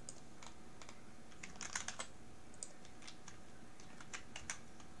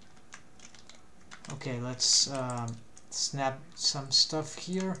okay, let's snap some stuff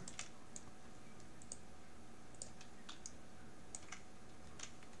here.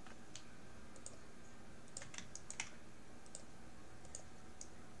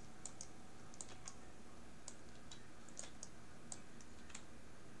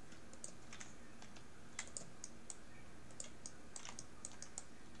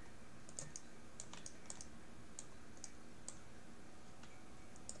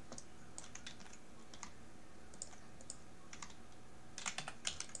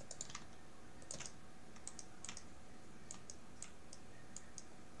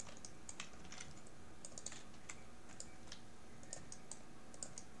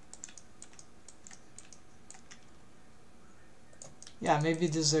 Yeah, maybe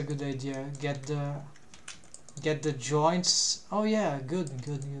this is a good idea. Get the joints. Oh yeah, good,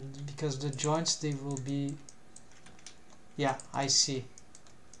 because the joints, they will be, yeah, I see.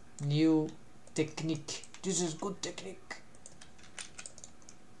 New technique. This is good technique.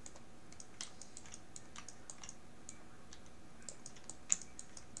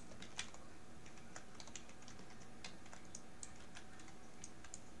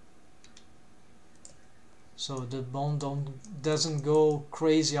 So the bone doesn't go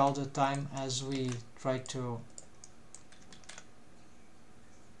crazy all the time as we try to.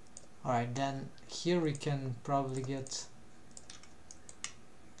 Alright, then here we can probably get.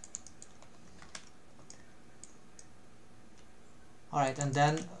 Alright, and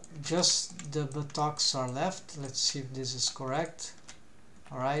then just the buttocks are left. Let's see if this is correct.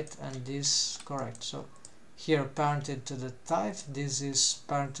 Alright, and this correct. So here parented to the thigh, this is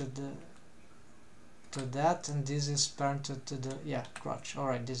parented to that, and this is parented to the, yeah, crotch.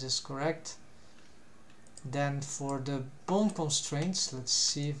 Alright, this is correct. Then for the bone constraints, let's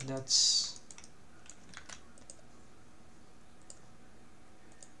see if that's.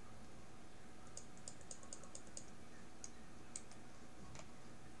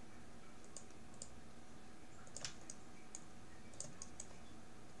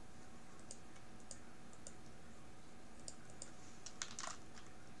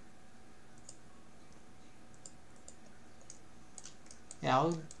 Yeah,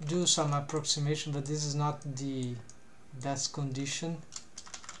 I'll do some approximation, but this is not the best condition.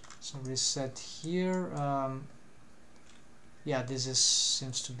 So reset here. Yeah, this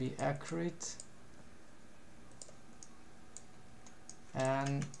seems to be accurate.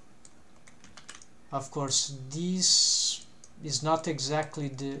 And of course, this is not exactly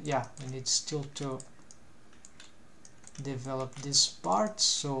the, yeah, we need still to develop this part.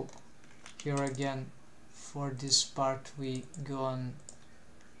 So here again, for this part, we go on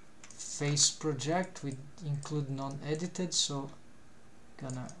face project, we include non-edited, so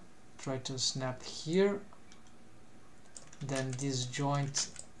gonna try to snap here, then this joint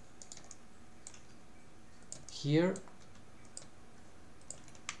here,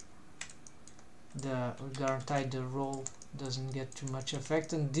 we guarantee the roll doesn't get too much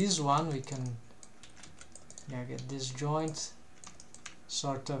effect, and this one we can, yeah, get this joint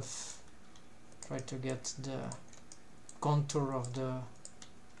sort of try to get the contour of the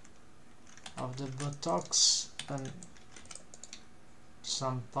buttocks and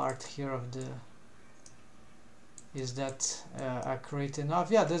some part here of the. Is that accurate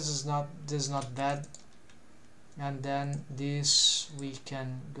enough? Yeah, this is not bad. And then this we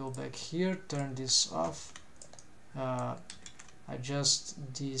can go back here, turn this off, adjust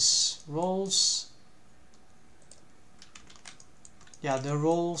these rolls. Yeah, the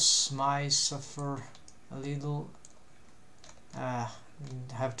rolls might suffer a little.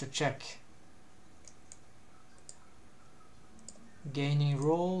 Have to check. Gaining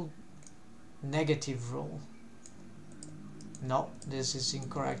roll, negative roll. No, this is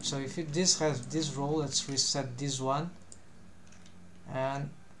incorrect. So if this has this roll, let's reset this one and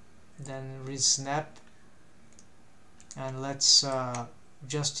then resnap, and let's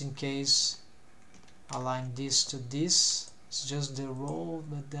just in case align this to this. It's just the roll,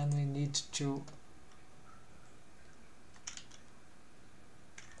 but then we need to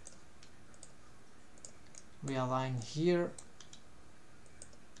realign here.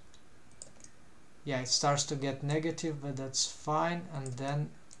 Yeah, it starts to get negative, but that's fine. And then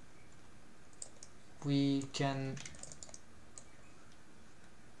we can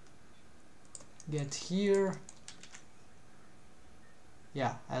get here.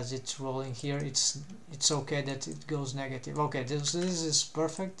 Yeah, as it's rolling here, it's okay that it goes negative. Okay, this is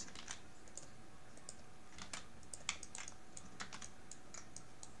perfect.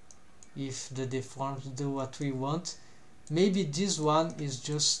 If the deforms do what we want. Maybe this one is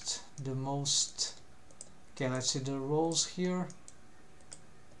just the most. Okay, let's see the rolls here.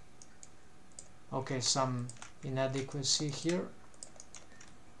 Okay, some inadequacy here,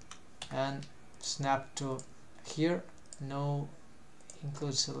 and snap to here. No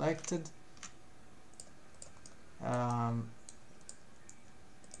include selected.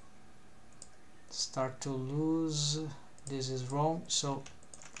 Start to lose. This is wrong, so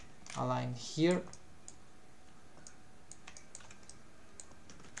align here.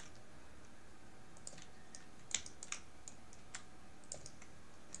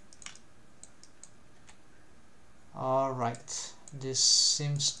 Alright, this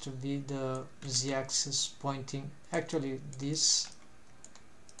seems to be the z-axis pointing, actually this.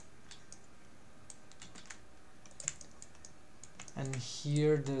 And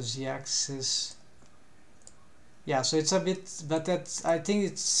here the z-axis. Yeah, so it's a bit, but I think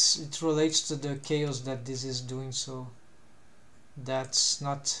it relates to the chaos that this is doing, so that's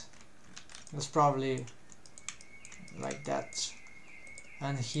probably like that.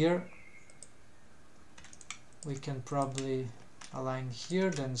 And here we can probably align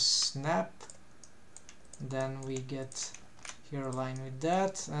here, then snap, then we get here align with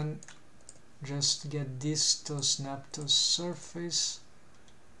that, and just get this to snap to surface.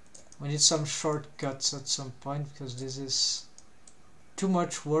 We need some shortcuts at some point, because this is too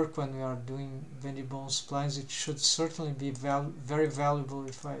much work when we are doing bendy bone splines. It should certainly be very valuable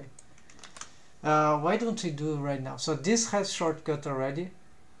if I why don't we do it right now? So this has shortcut already.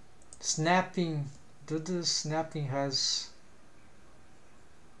 Snapping, the snapping has,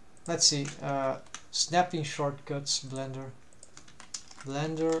 let's see, snapping shortcuts, blender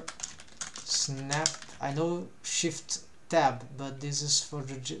snap. I know shift tab, but this is for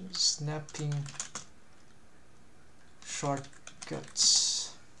the snapping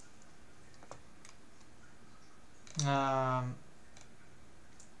shortcuts.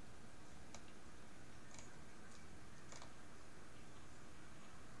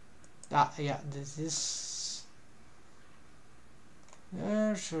 Yeah, this is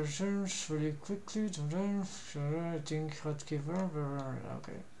really quickly. I think hotkey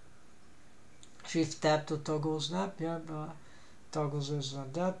okay. Shift tab to toggle snap. Yeah, but toggles is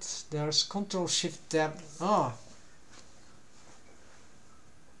not that. There's Control Shift tab. Oh,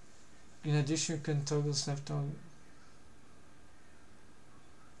 in addition, you can toggle snap toggle.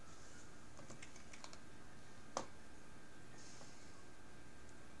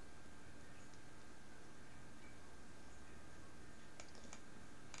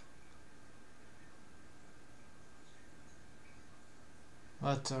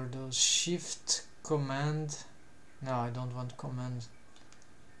 What are those? Shift, command. No, I don't want command.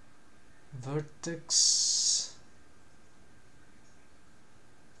 Vertex,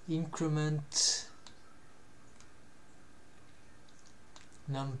 increment,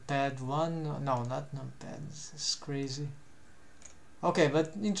 numpad 1. No, not numpad. This is crazy. Okay,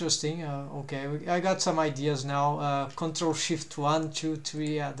 but interesting. Okay, I got some ideas now. Control Shift 1, 2,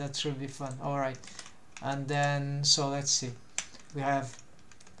 3. Yeah, that should be fun. All right, and then so let's see. We have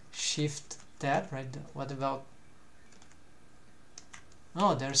Shift tab, right? What about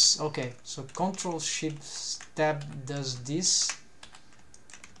Oh, there's, okay, so Control Shift Tab does this.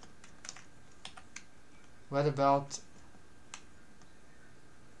 What about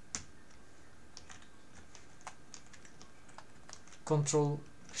Control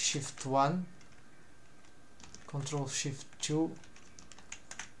Shift 1, Control Shift 2?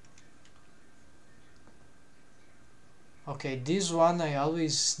 Okay, this one I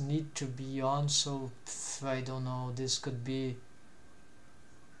always need to be on, so I don't know, this could be.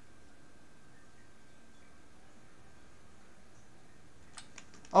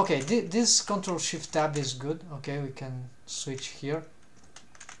 Okay, this Control Shift Tab is good. Okay, we can switch here.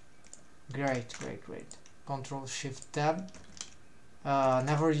 Great, great, great. Control Shift Tab.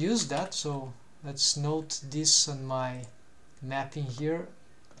 Never used that, so let's note this on my mapping here.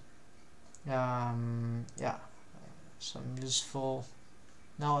 Yeah, some useful.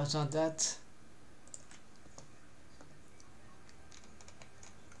 No, it's not that.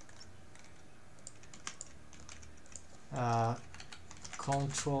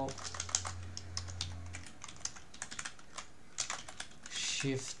 Control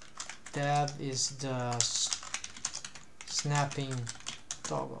Shift Tab is the snapping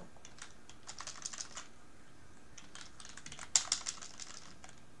toggle.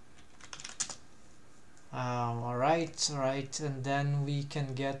 All right, and then we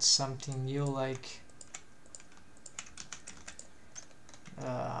can get something new like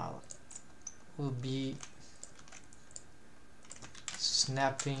will be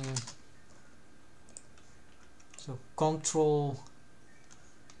snapping. So Control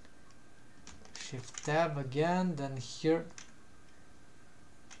Shift Tab again, then here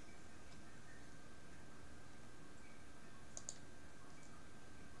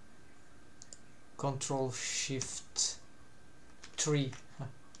Control Shift 3.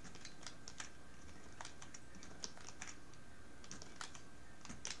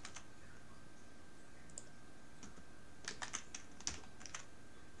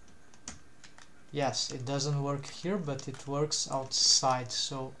 Yes, it doesn't work here, but it works outside,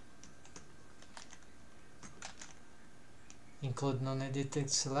 so include non-edited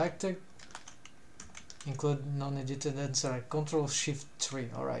selected, include non-edited and select. Control Shift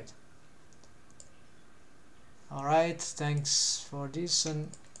 3. Alright, thanks for this, and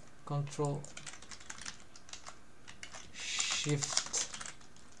Control Shift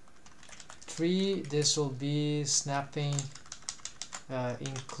 3. This will be snapping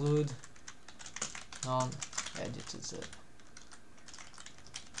include non-edited.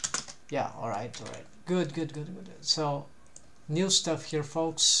 Yeah, alright. Good. So new stuff here,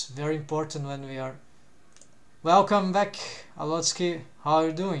 folks. Very important when we are. Welcome back, Alotsky. How are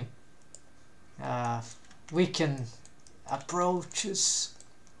you doing? Weekend approaches.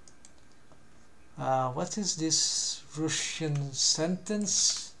 What is this Russian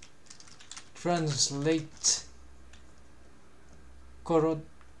sentence? Translate.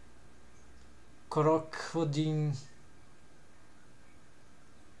 Korokodin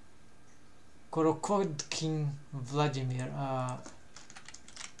Vladimir.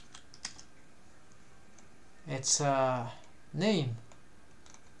 It's a name.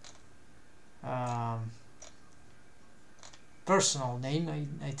 Personal name,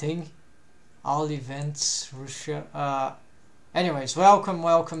 I think. All events, Russia. Anyways,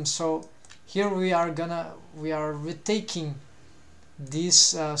 welcome. So here we are retaking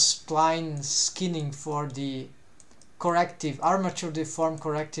this spline skinning for the corrective armature deform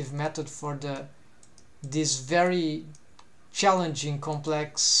corrective method for this very challenging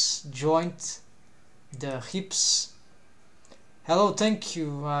complex joint, the hips. Hello, thank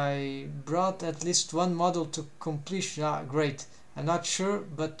you. I brought at least one model to completion. Great. I'm not sure,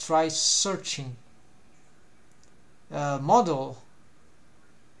 but try searching. Model.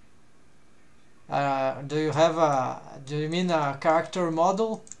 Do you mean a character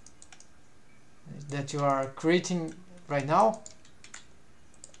model that you are creating right now?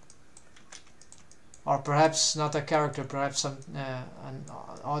 Or perhaps not a character, perhaps some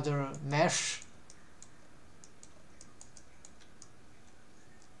other mesh?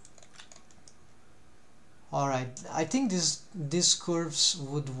 Alright, I think these curves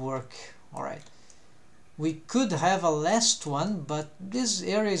would work. Alright. We could have a last one, but this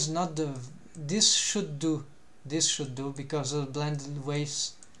area is not the. This should do because of blended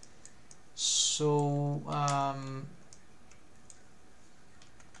waves. So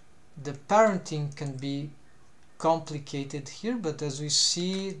the parenting can be complicated here, but as we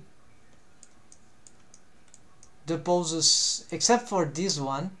see, the poses, except for this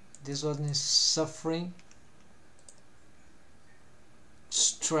one is suffering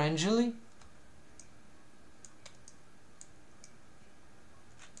strangely.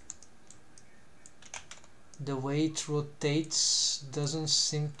 the way it rotates doesn't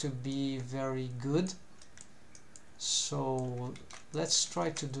seem to be very good. So let's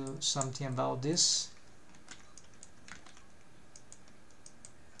try to do something about this.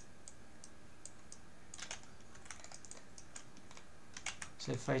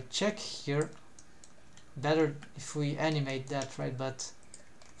 So if I check here, better if we animate that, right? But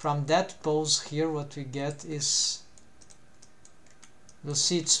from that pose here, what we get is, we'll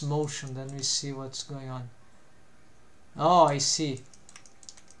see its motion, then we see what's going on. Oh, I see.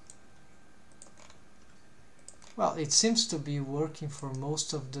 Well, it seems to be working for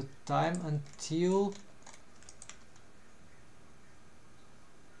most of the time until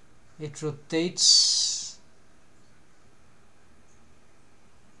it rotates.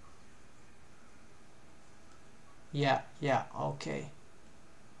 Yeah, okay.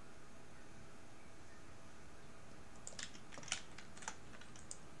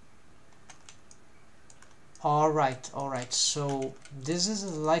 Alright, so this is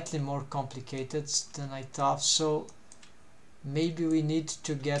slightly more complicated than I thought, so maybe we need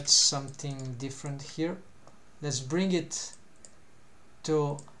to get something different here. Let's bring it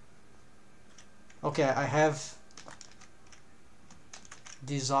to... Okay, I have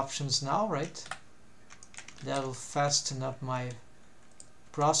these options now, right? That will fasten up my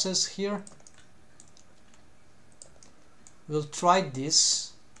process here. We'll try this.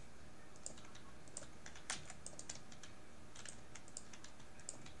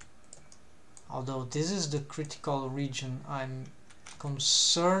 Although this is the critical region, I'm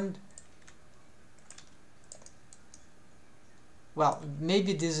concerned. Well,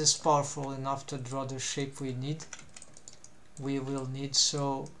 maybe this is powerful enough to draw the shape we will need,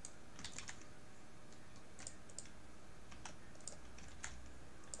 so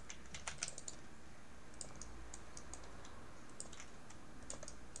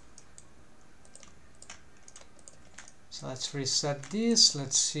let's reset this.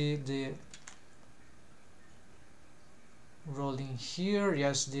 Let's see the rolling here.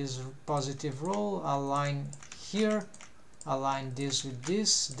 Yes, this positive roll. Align here, align this with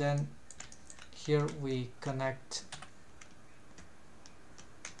this, then here we connect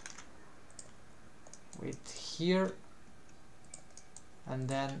with here, and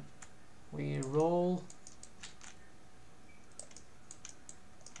then we roll,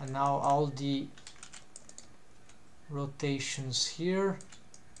 and now all the rotations here.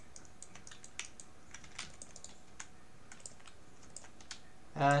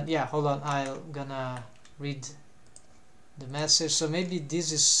 And yeah, hold on, I'm gonna read the message. So maybe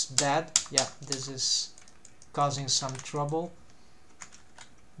this is bad. Yeah, this is causing some trouble.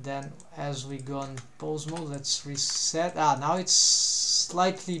 Then as we go on pose mode, let's reset. Now it's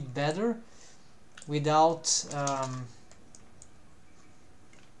slightly better without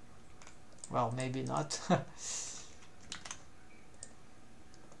well, maybe not.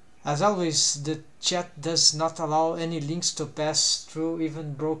 As always, the chat does not allow any links to pass through,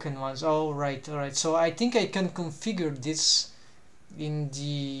 even broken ones. Oh, right, alright. So I think I can configure this in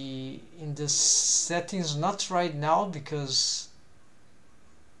the settings, not right now, because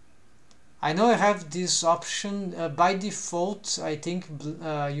I know I have this option. By default, I think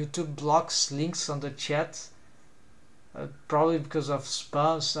YouTube blocks links on the chat. Probably because of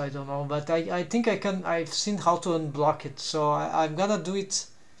spams, I don't know. But I think I can. I've seen how to unblock it. So I'm gonna do it.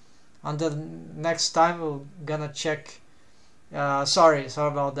 And the next time we're gonna check. Sorry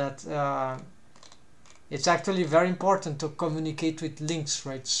about that. It's actually very important to communicate with links,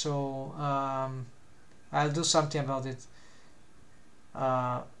 right? So I'll do something about it.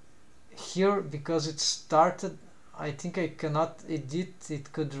 Here, because it started, I think I cannot edit.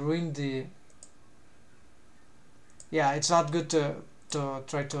 It could ruin the... Yeah, it's not good to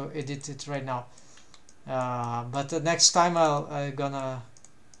try to edit it right now. But the next time I'm gonna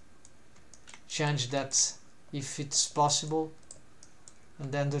change that if it's possible,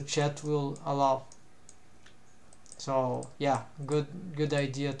 and then the chat will allow. So yeah, good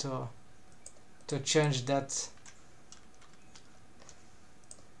idea to change that.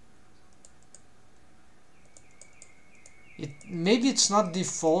 Maybe it's not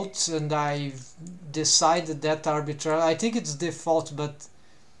default and I've decided that arbitrarily. I think it's default, but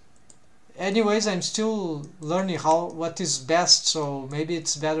anyways, I'm still learning what is best, so maybe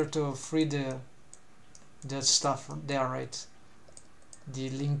it's better to free the stuff there, right?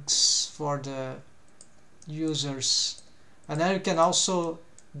 The links for the users. And then you can also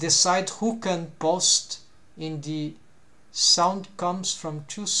decide who can post in the sound comes from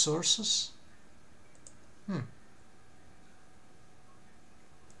 2 sources.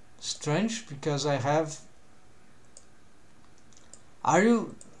 Strange, because I have...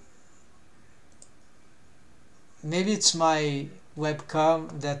 maybe it's my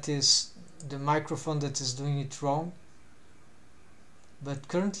webcam that is the microphone that is doing it wrong, but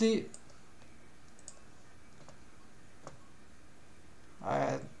currently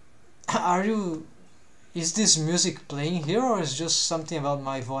is this music playing here, or is just something about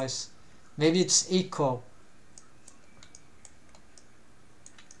my voice? Maybe it's echo.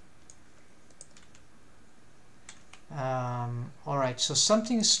 Alright, so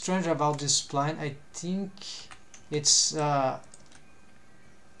something strange about this spline. I think it's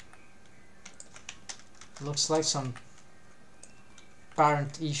looks like some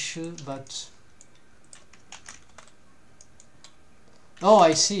parent issue, but oh,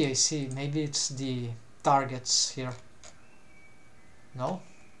 I see. Maybe it's the targets here. No?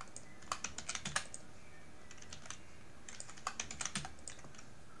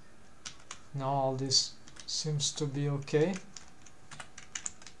 No, all this seems to be okay.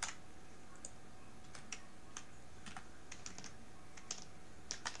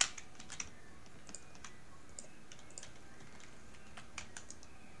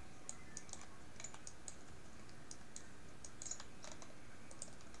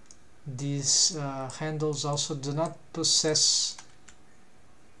 These handles also do not possess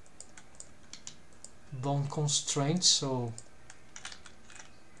bone constraints, so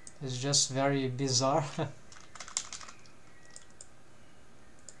it's just very bizarre.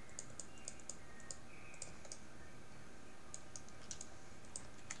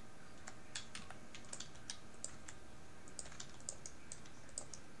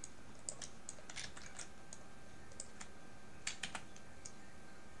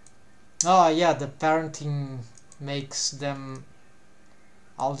 Oh yeah, the parenting makes them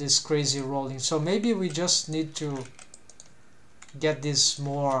all this crazy rolling. So maybe we just need to get this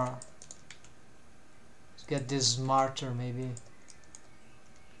smarter maybe.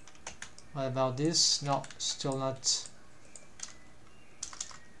 What about this? No, still not.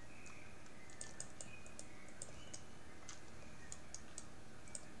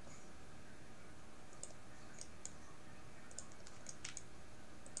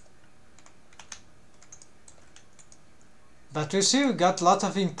 But we see we got a lot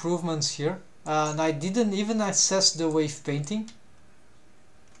of improvements here, and I didn't even assess the wave painting.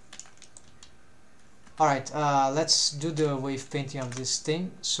 Alright, let's do the wave painting of this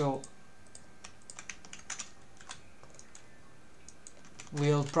thing. So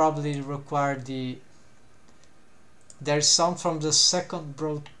we'll probably require there's sound from the second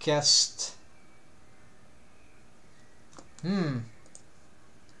broadcast.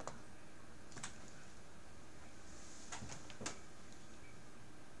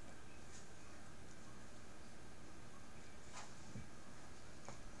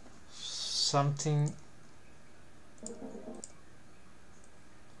 Something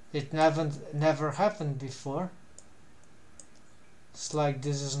it never happened before. It's like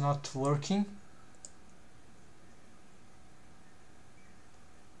this is not working.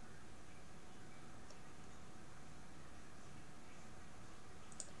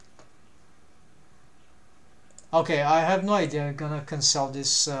 Okay, I have no idea. I'm gonna cancel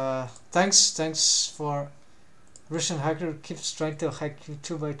this. Thanks for Russian hacker keeps trying to hack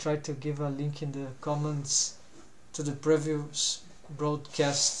YouTube. I tried to give a link in the comments to the previous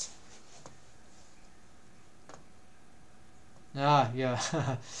broadcast.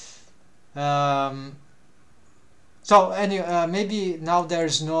 Yeah. So anyway, maybe now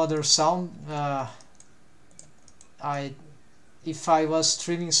there's no other sound. If I was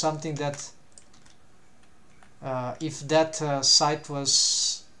streaming something that if that site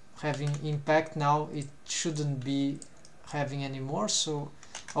was having impact, now it shouldn't be having anymore. So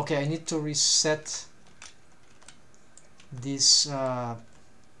okay, I need to reset this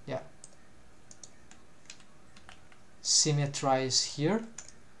symmetrize here.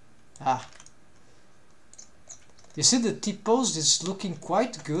 You see the T-pose is looking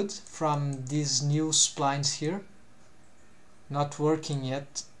quite good from these new splines here. Not working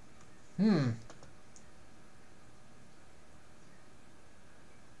yet.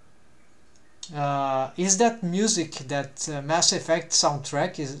 Is that music, that Mass Effect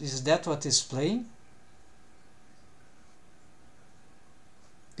soundtrack, is that what is playing?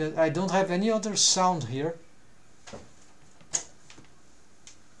 I don't have any other sound here.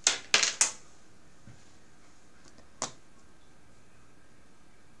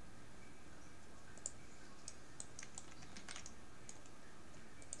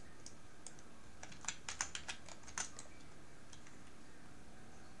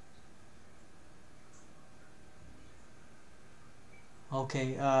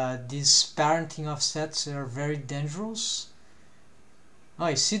 Okay, these parenting offsets are very dangerous. Oh,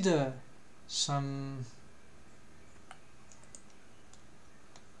 I see some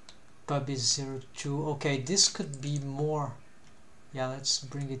pub is 02. Okay, this could be more. Yeah, let's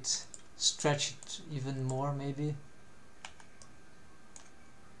bring it, stretch it even more maybe.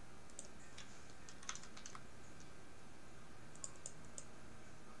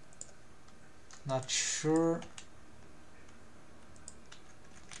 Not sure.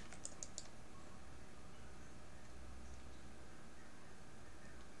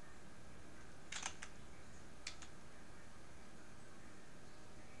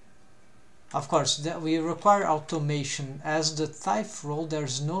 Of course, that we require automation. As the type role,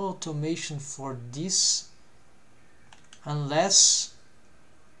 there's no automation for this unless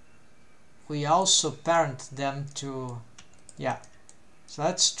we also parent them to, yeah. So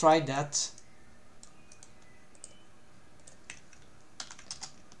let's try that.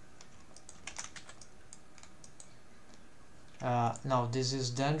 Now this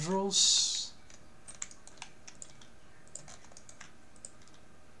is dangerous.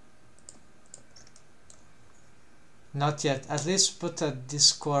 Not yet. At least put a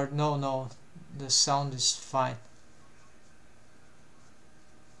Discord. No, the sound is fine.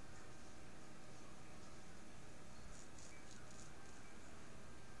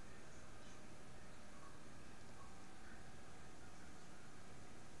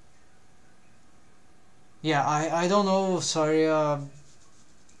 Yeah, I don't know. Sorry. I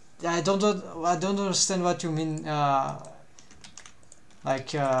don't understand what you mean. Like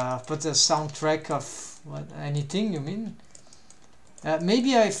put a soundtrack of what, anything you mean?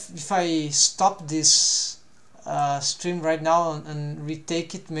 Maybe if I stop this stream right now and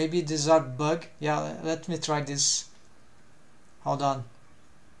retake it, maybe this are bug. Yeah, let me try this. Hold on.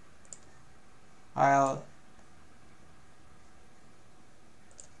 I'll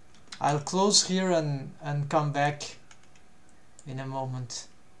close here and come back in a moment.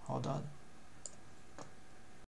 Hold on.